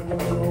slapped with a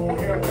little old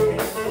hair. They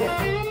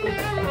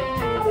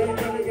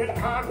gonna get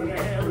hot with the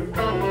hair.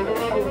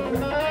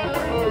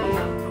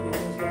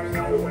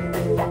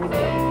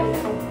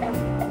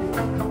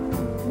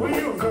 We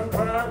use a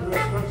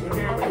progress because of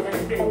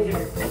everything they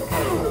get.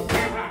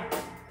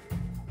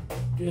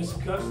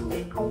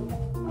 Disgusted.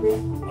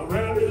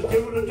 Around this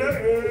dude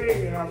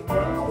today, and I'm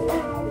done.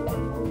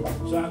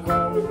 So I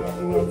called a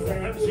couple of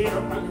friends, see if I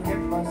can get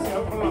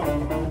myself along.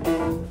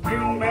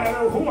 No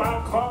matter who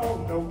I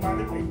call,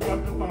 nobody picked up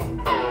the phone.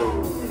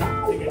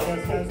 Think it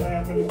just has to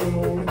happen to good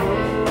old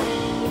days.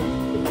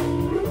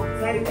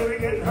 Things really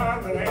getting hard,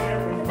 but I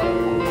haven't.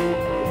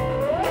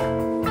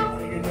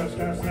 Think it just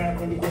has to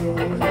happen to good old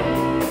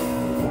days.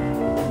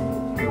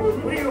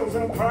 Wheels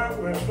and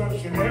progress,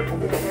 structure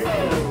everything.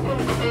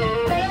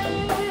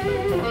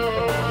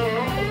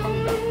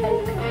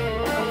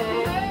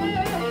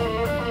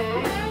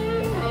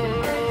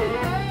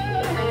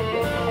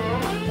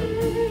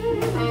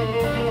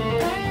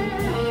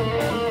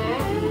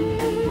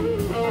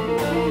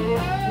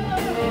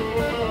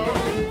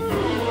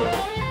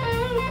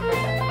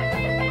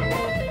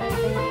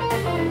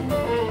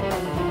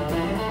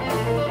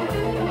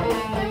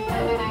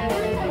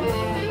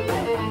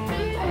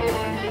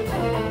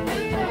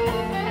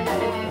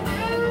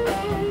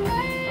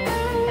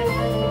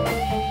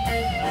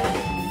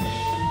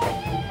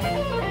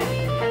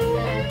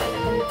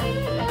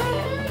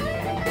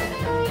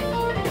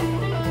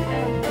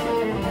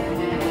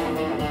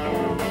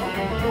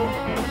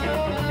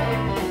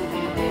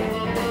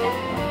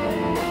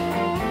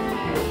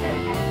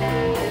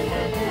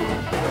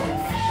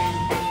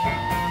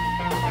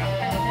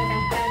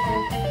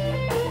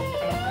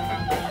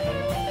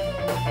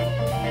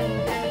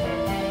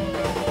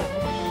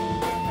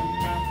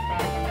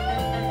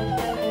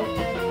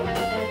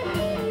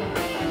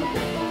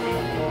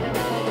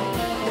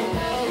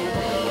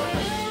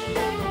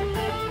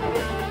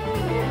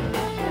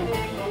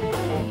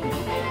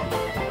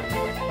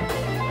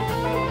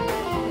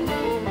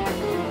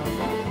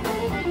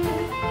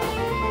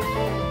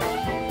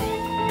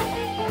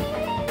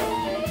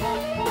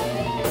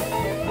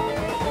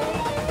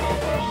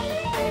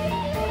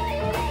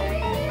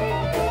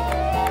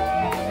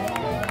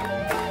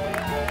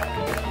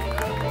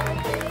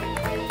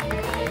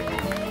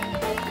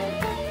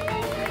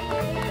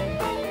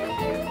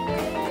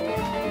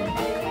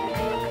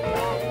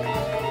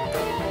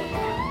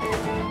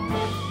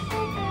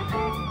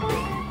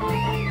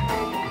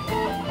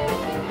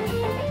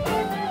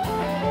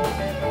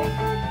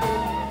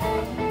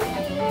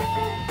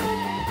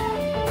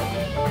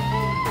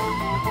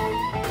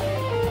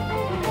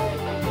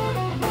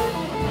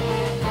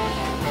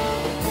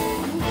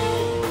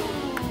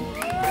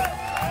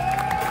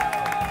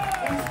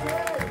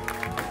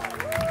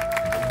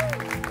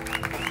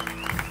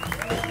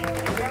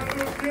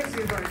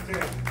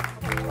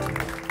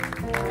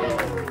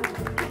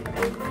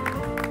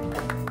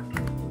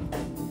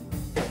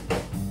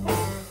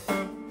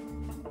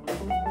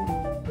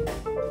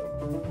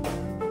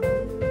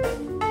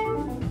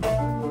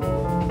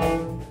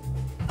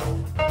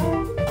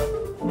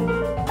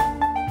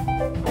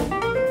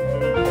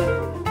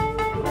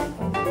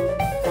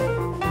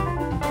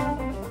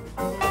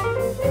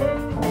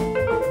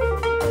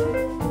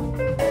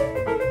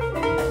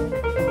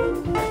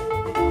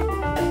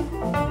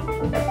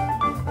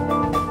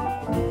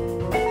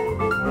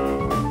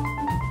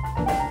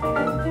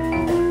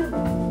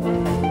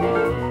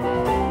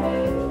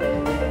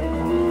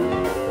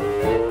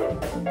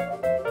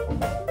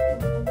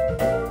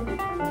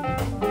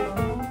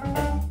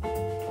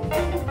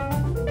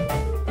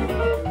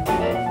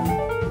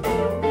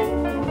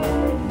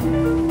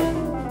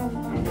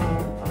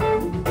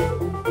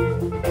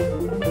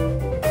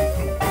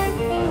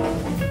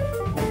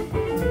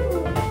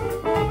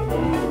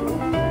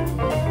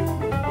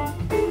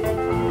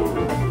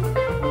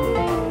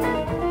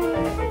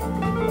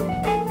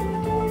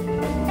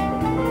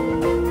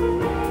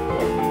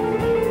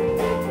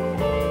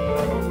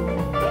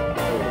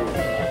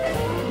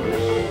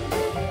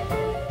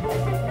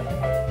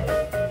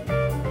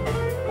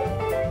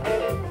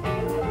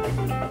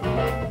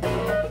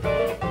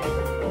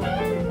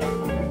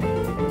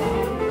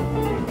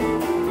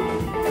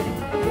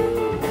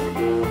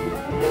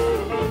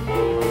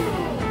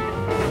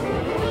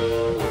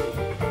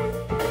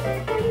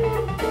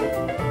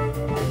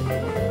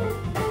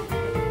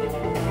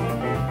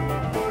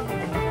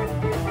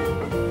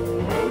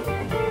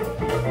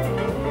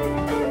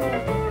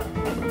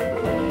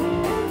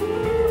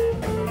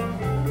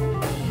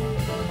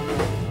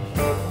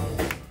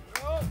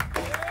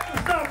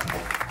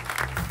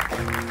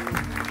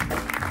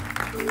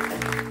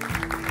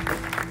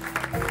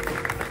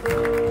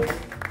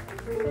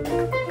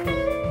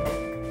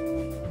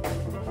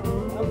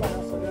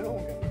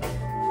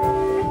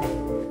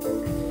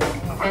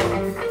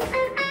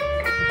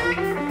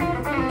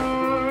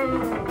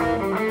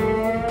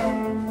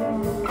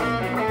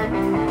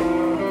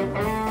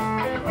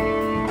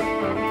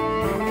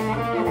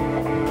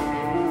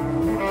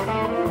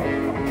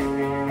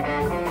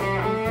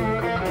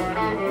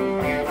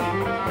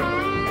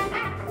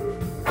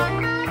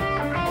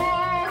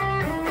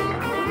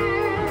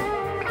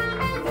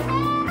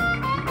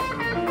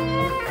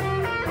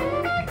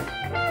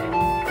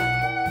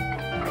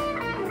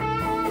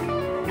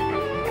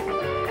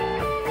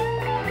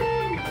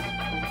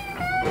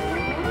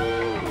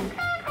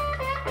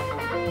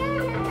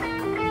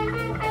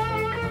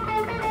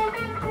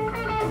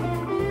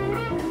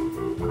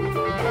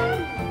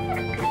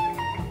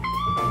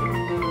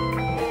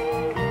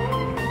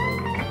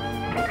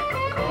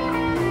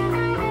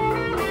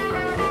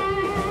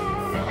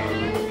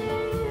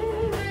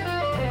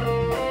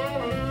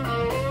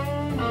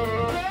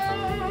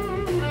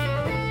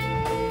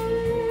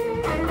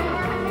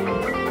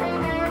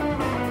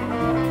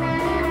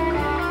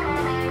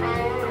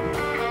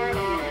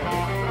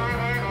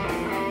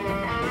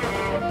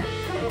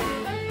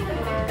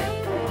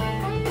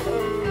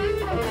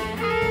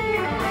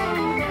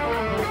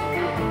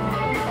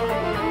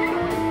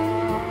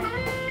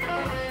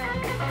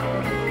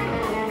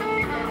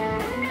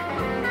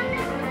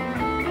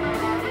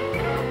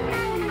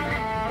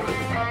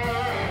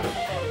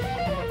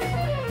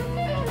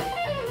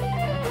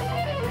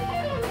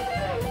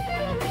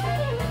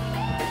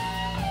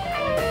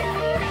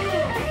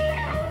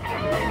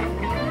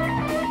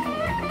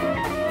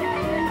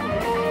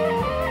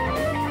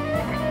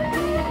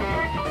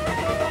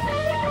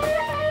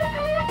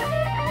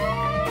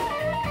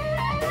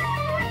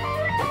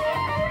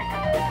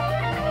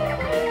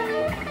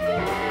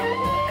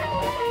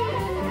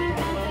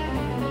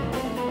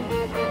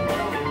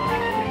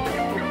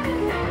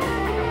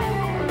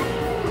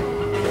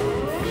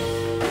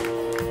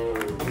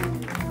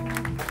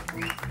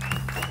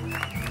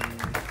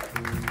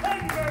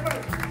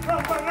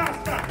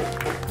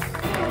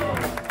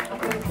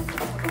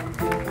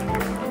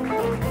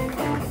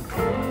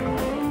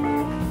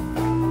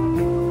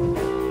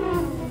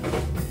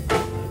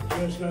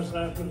 Just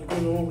after the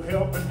good old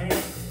helping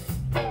hand.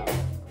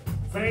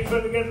 Things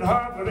are getting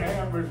hard for the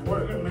average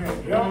working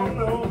man. Y'all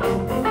know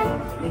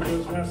it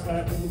just has to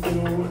happen with the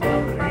old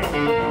helping hand.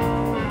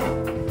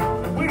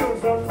 The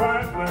wheels are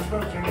fine, but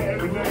structure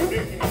every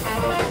day.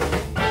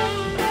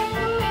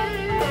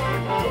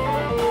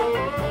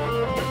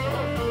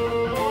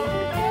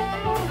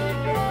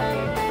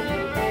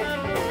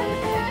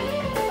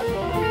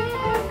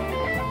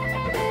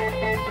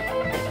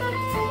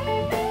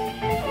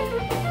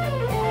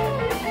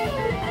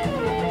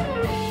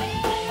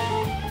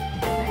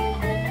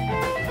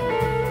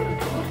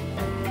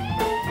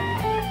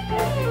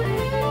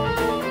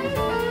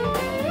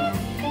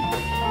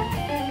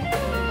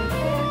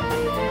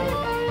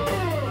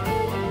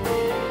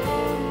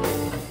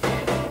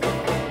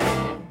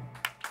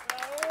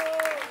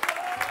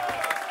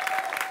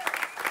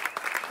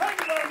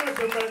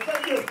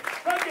 Thank you.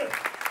 Thank you.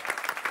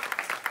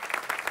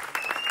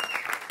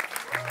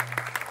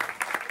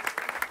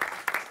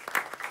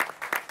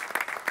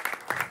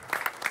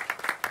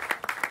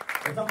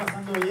 están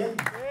pasando bien?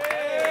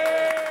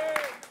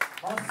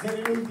 Vamos a hacer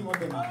el último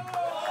tema.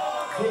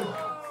 ¿Sí?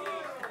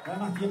 No hay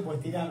más tiempo,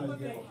 estirando el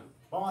tiempo.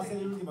 Vamos a hacer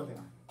el último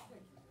tema.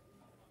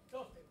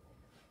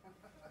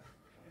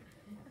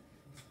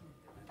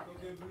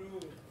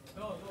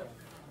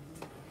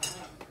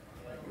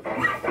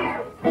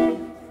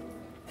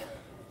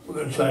 We're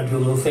going to try to do a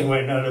little thing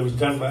right now that was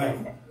done by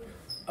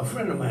a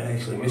friend of mine,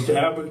 actually, Mr.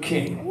 Albert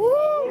Cain.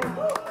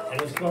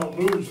 And it's called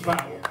Blues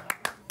Power.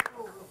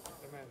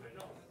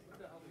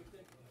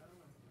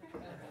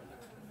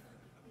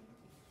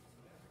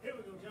 Here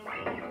we go, gentlemen.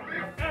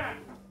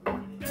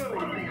 1,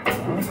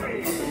 2,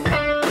 3.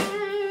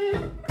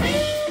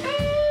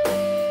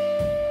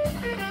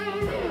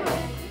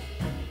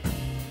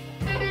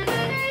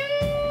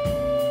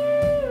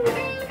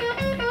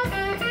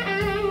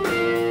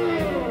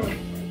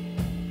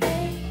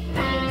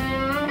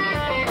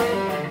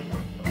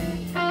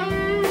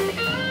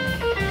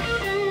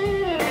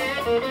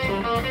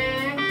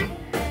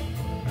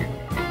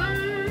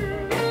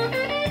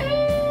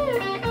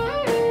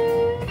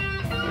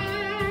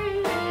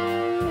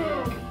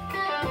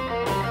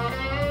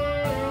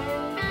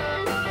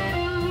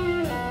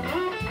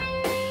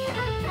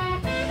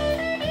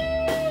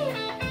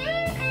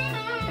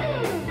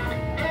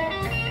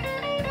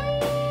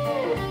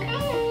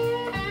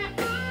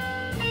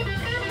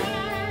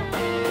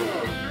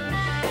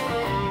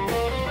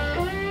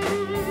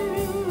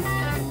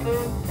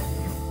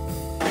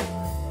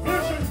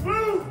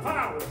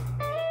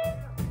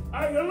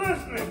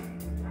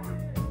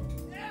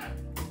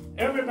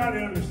 Everybody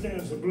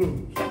understands the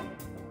blues.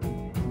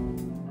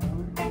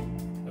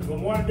 And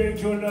from one day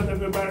to another,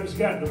 everybody's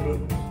got the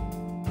blues.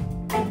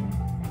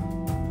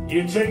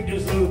 You take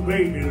this little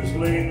baby that's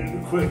laying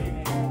in the crib.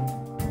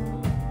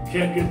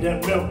 Can't get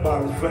that milk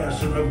bottle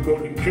fast enough, go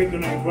to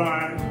kicking and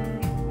crying,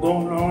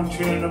 going on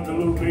tearing up the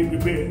little baby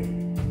bed.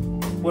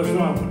 What's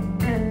wrong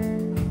with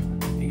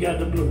him? He got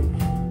the blues.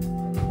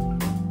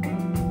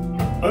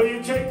 Or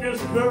you take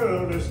this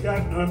girl that's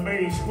got her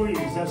main squeeze,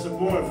 that's a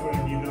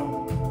boyfriend, you know.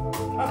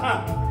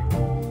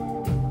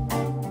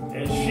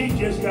 And she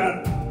just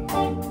found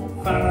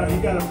out he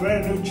got a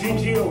brand new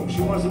GTO.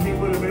 She wants to be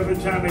with him every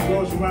time he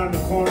goes around the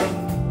corner.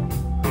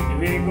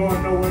 If he ain't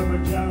going nowhere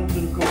but down to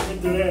the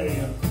into that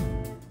area,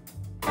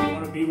 you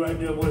want to be right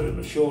there with him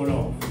and show it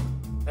off.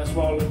 That's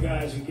where all the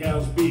guys and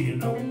gals be, you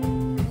know.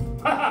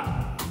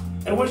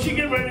 And when she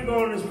get ready to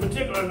go on this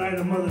particular night,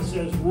 her mother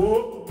says,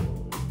 whoa,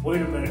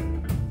 wait a minute.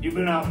 You've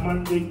been out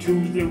Monday,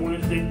 Tuesday,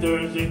 Wednesday,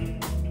 Thursday.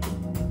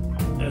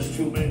 That's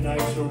too many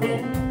nights in a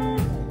row.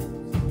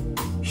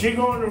 She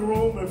go in the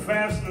room and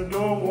fasten the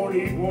door, won't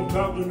eat, won't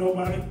talk to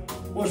nobody.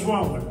 What's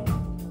wrong with her?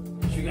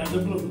 She got the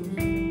blues.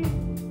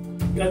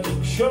 Got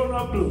the showing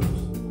up blues.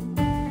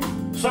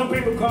 Some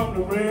people call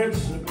them the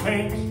reds, the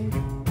pinks.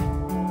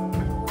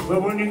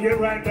 But when you get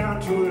right down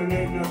to it, it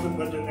ain't nothing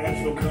but the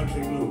natural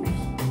country blues.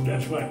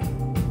 That's right.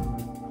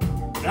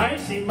 Now, I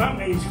ain't seen my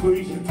maid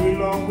squeeze in 3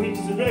 long weeks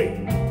today.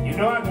 You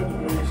know I got the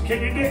blues.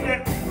 Can you dig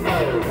that?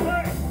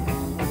 Hey.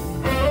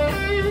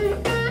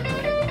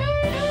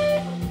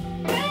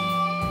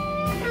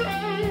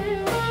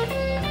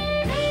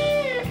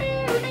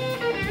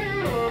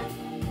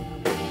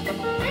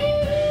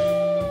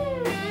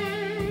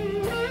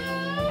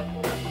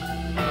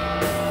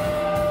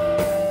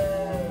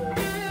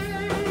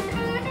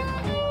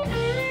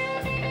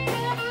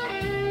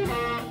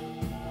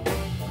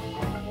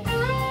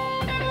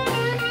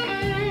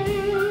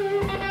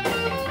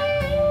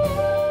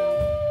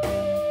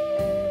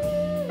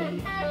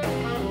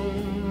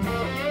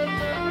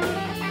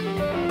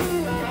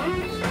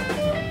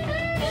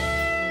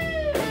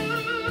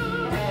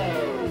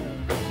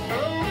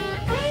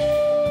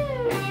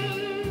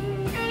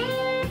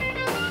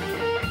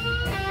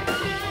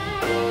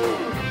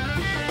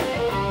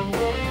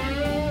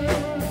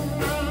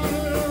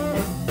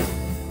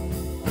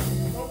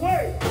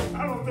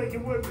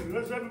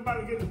 Let's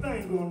everybody get the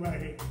thing going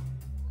right here.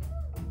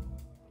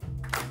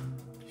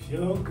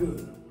 Sure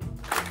good.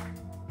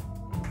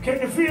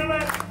 Can you feel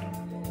that?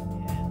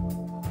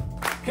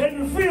 Can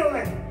you feel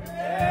that?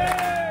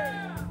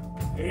 Yeah.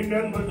 Ain't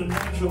nothing but the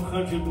natural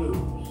country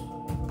blues.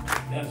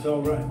 That's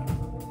all right.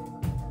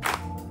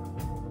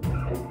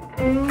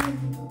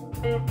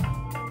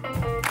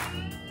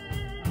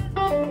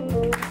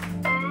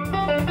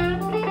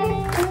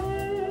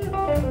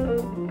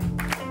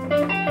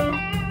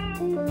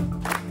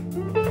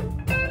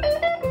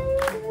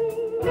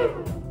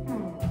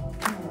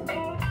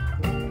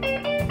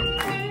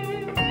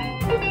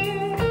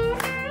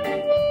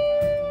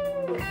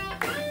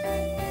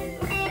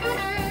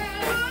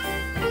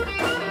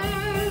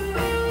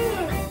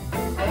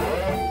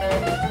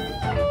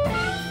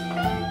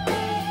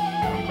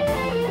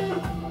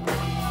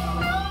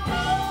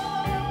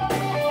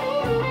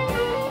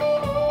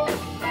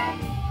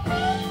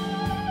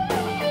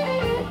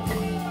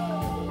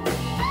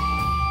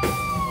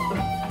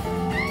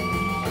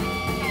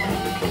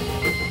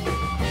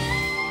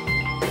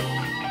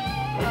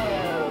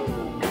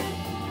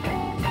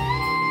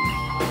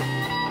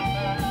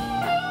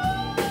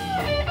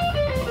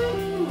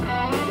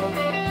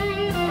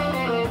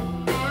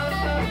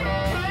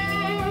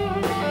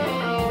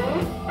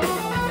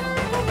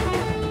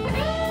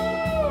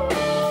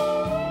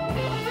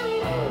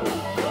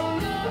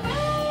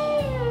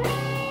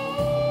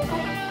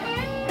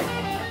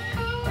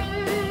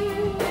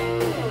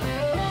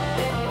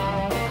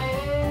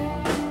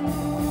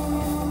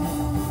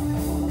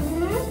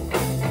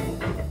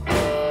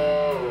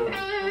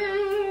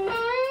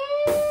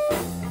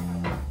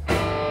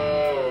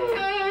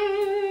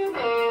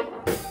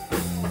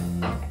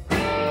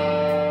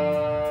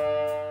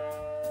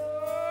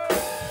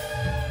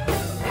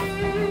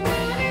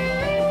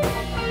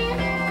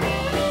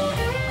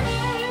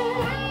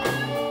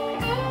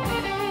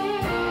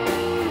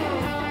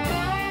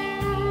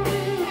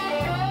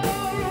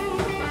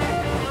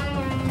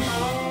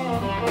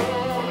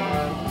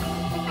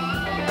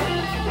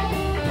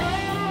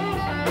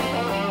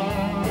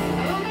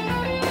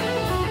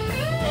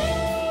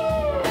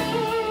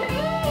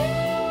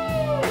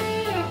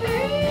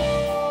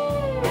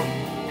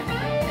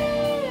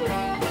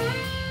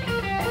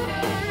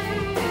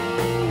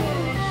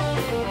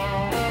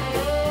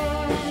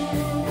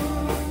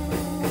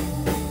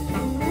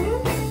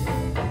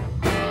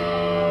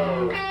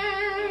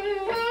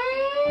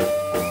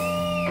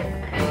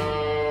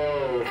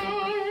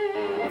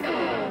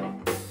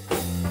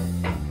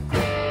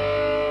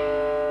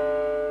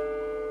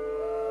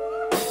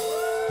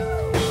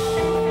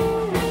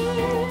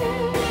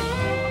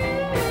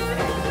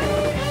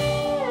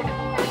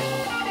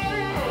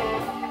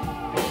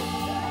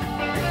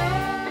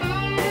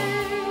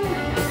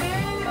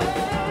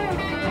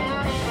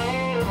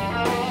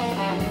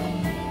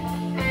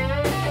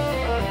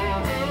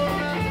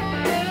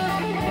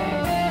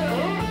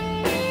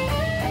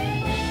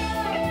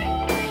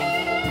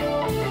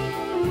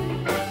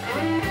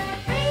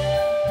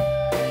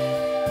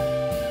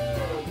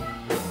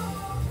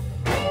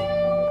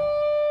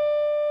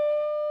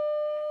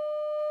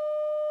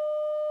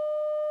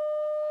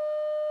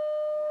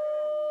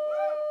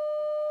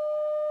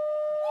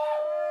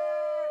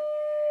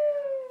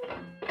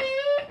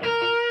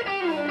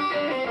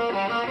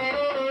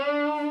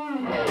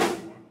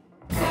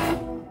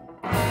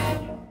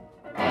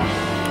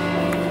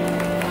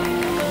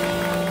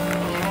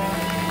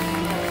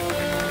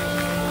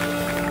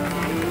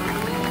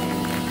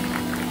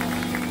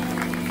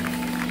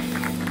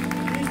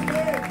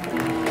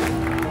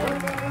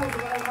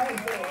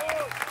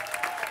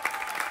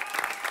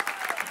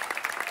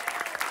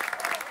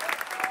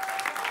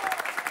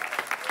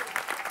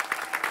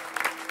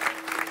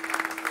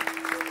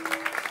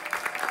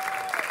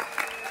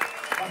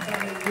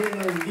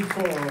 quiero el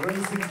disco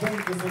Racing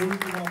Pain, que es el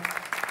último,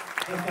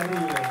 es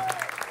terrible.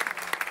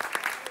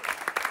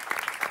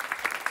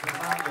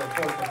 Fernando,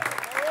 porfa.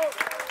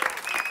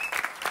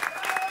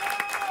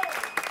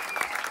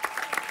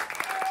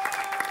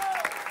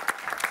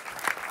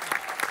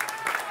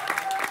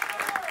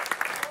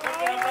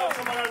 Un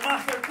aplauso para el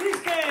Master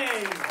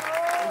Cain.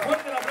 Un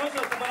fuerte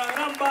aplauso para la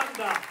gran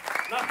banda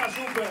Nasta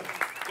Super,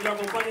 que lo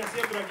acompaña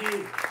siempre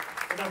aquí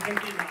en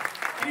Argentina.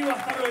 Y va a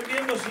estar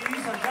vendiendo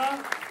CDs allá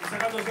y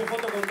sacándose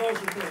fotos con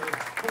todos ustedes.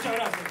 Muchas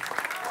gracias.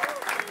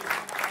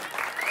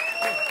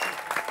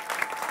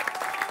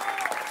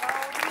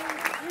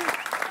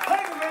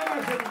 Thank you very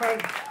much,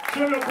 everybody.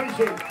 Sure lo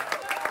appreciate it.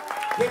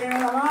 ¿Quieren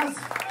nada más?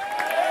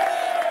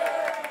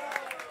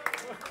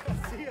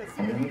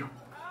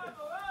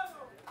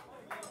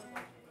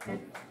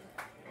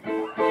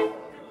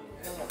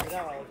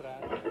 Tiraba otra.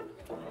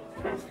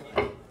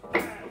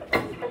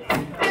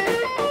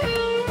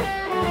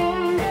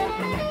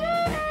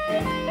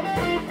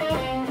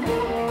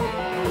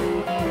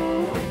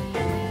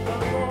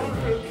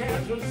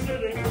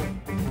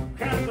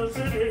 Kansas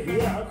City,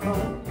 here I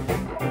come.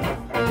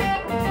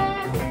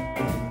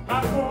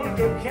 I'm going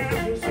to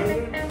Kansas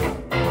City,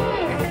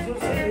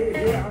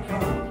 here I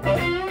come.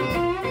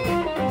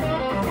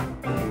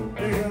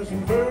 There's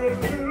some very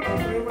little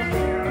living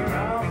there, and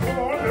I'm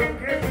going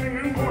to get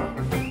me one.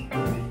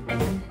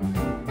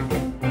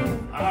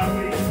 I'll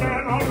be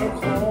standing on the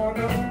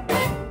corner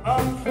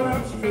of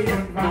 12th Street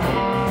and Vine.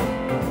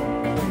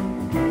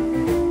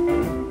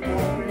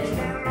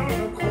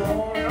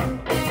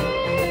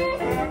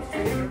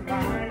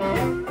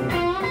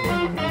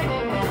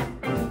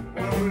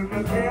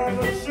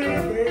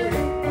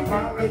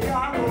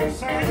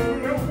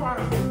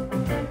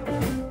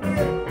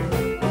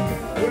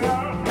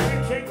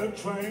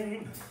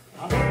 Train,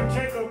 I may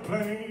take a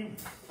plane,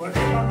 but if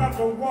I got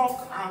to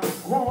walk, I'm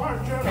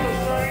going just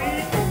the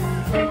same.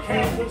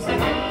 Kansas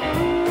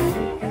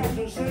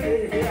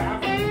City, here I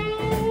come.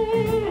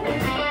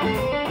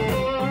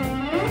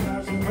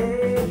 That's a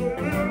crazy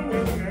little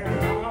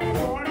weekend. I'm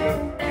going to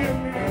give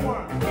me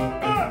one.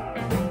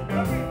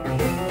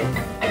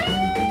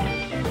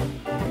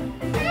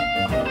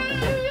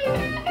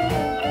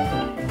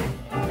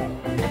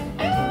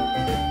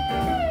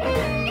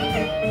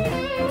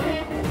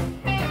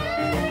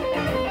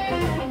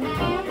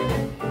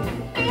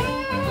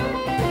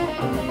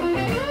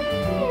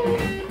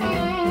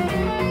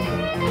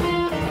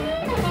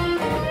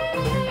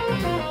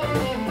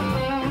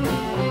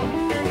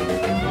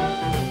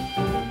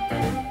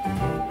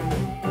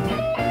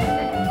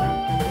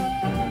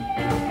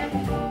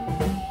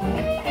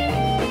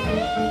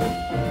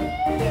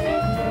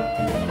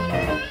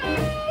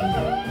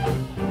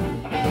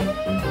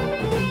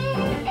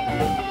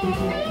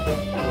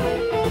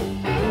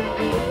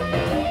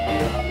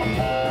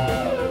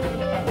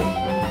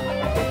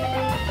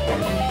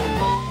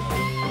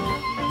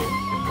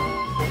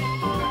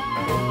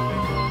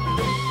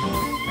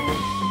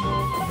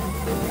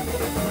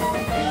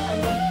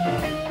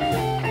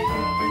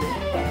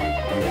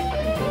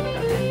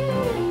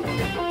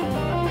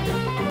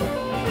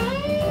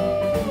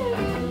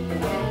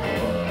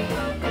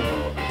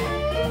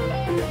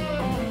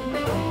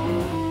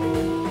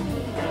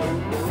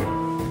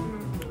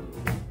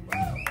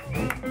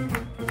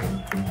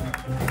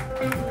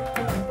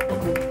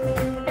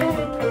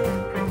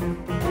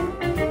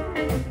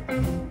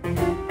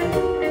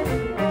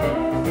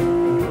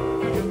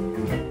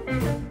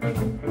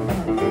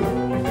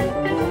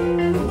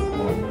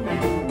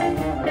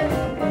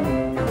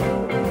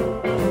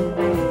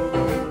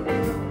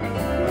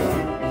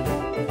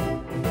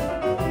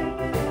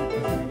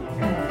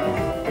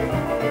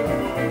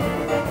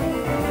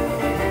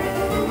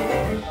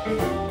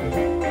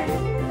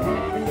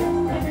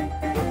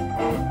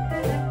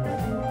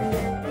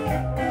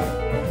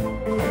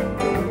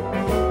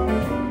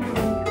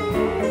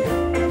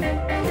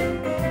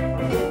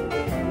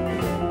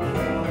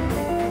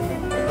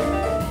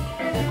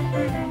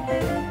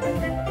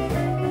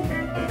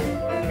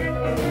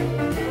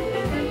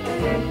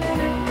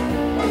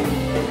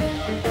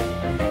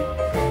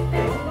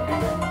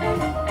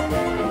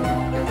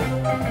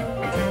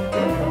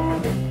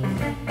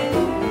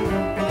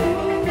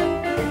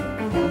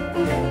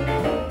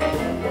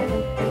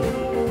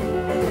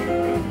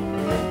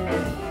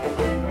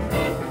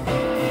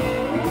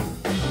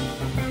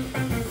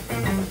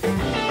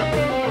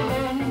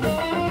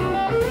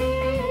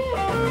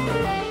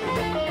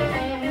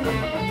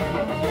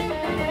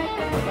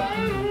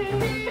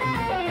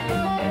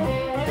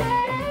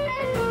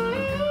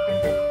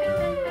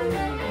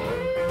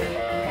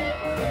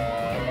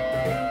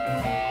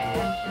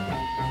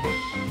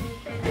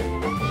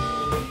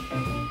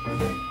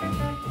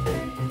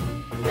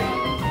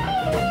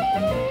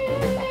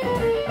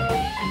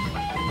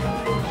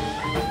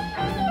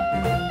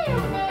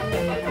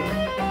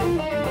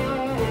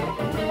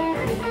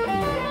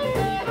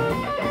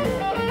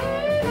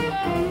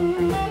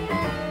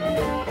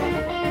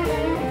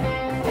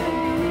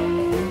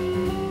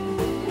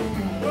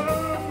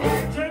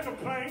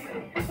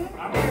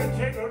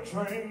 a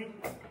train.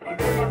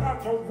 But if I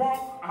got to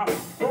walk, I'll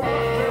go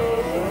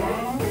to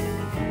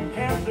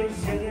Kansas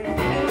City.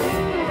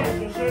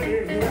 Kansas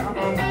City,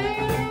 yeah.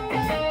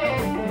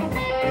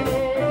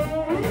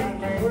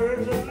 And the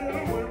words of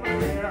little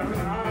women here, I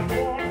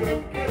want to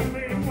give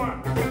me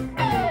one.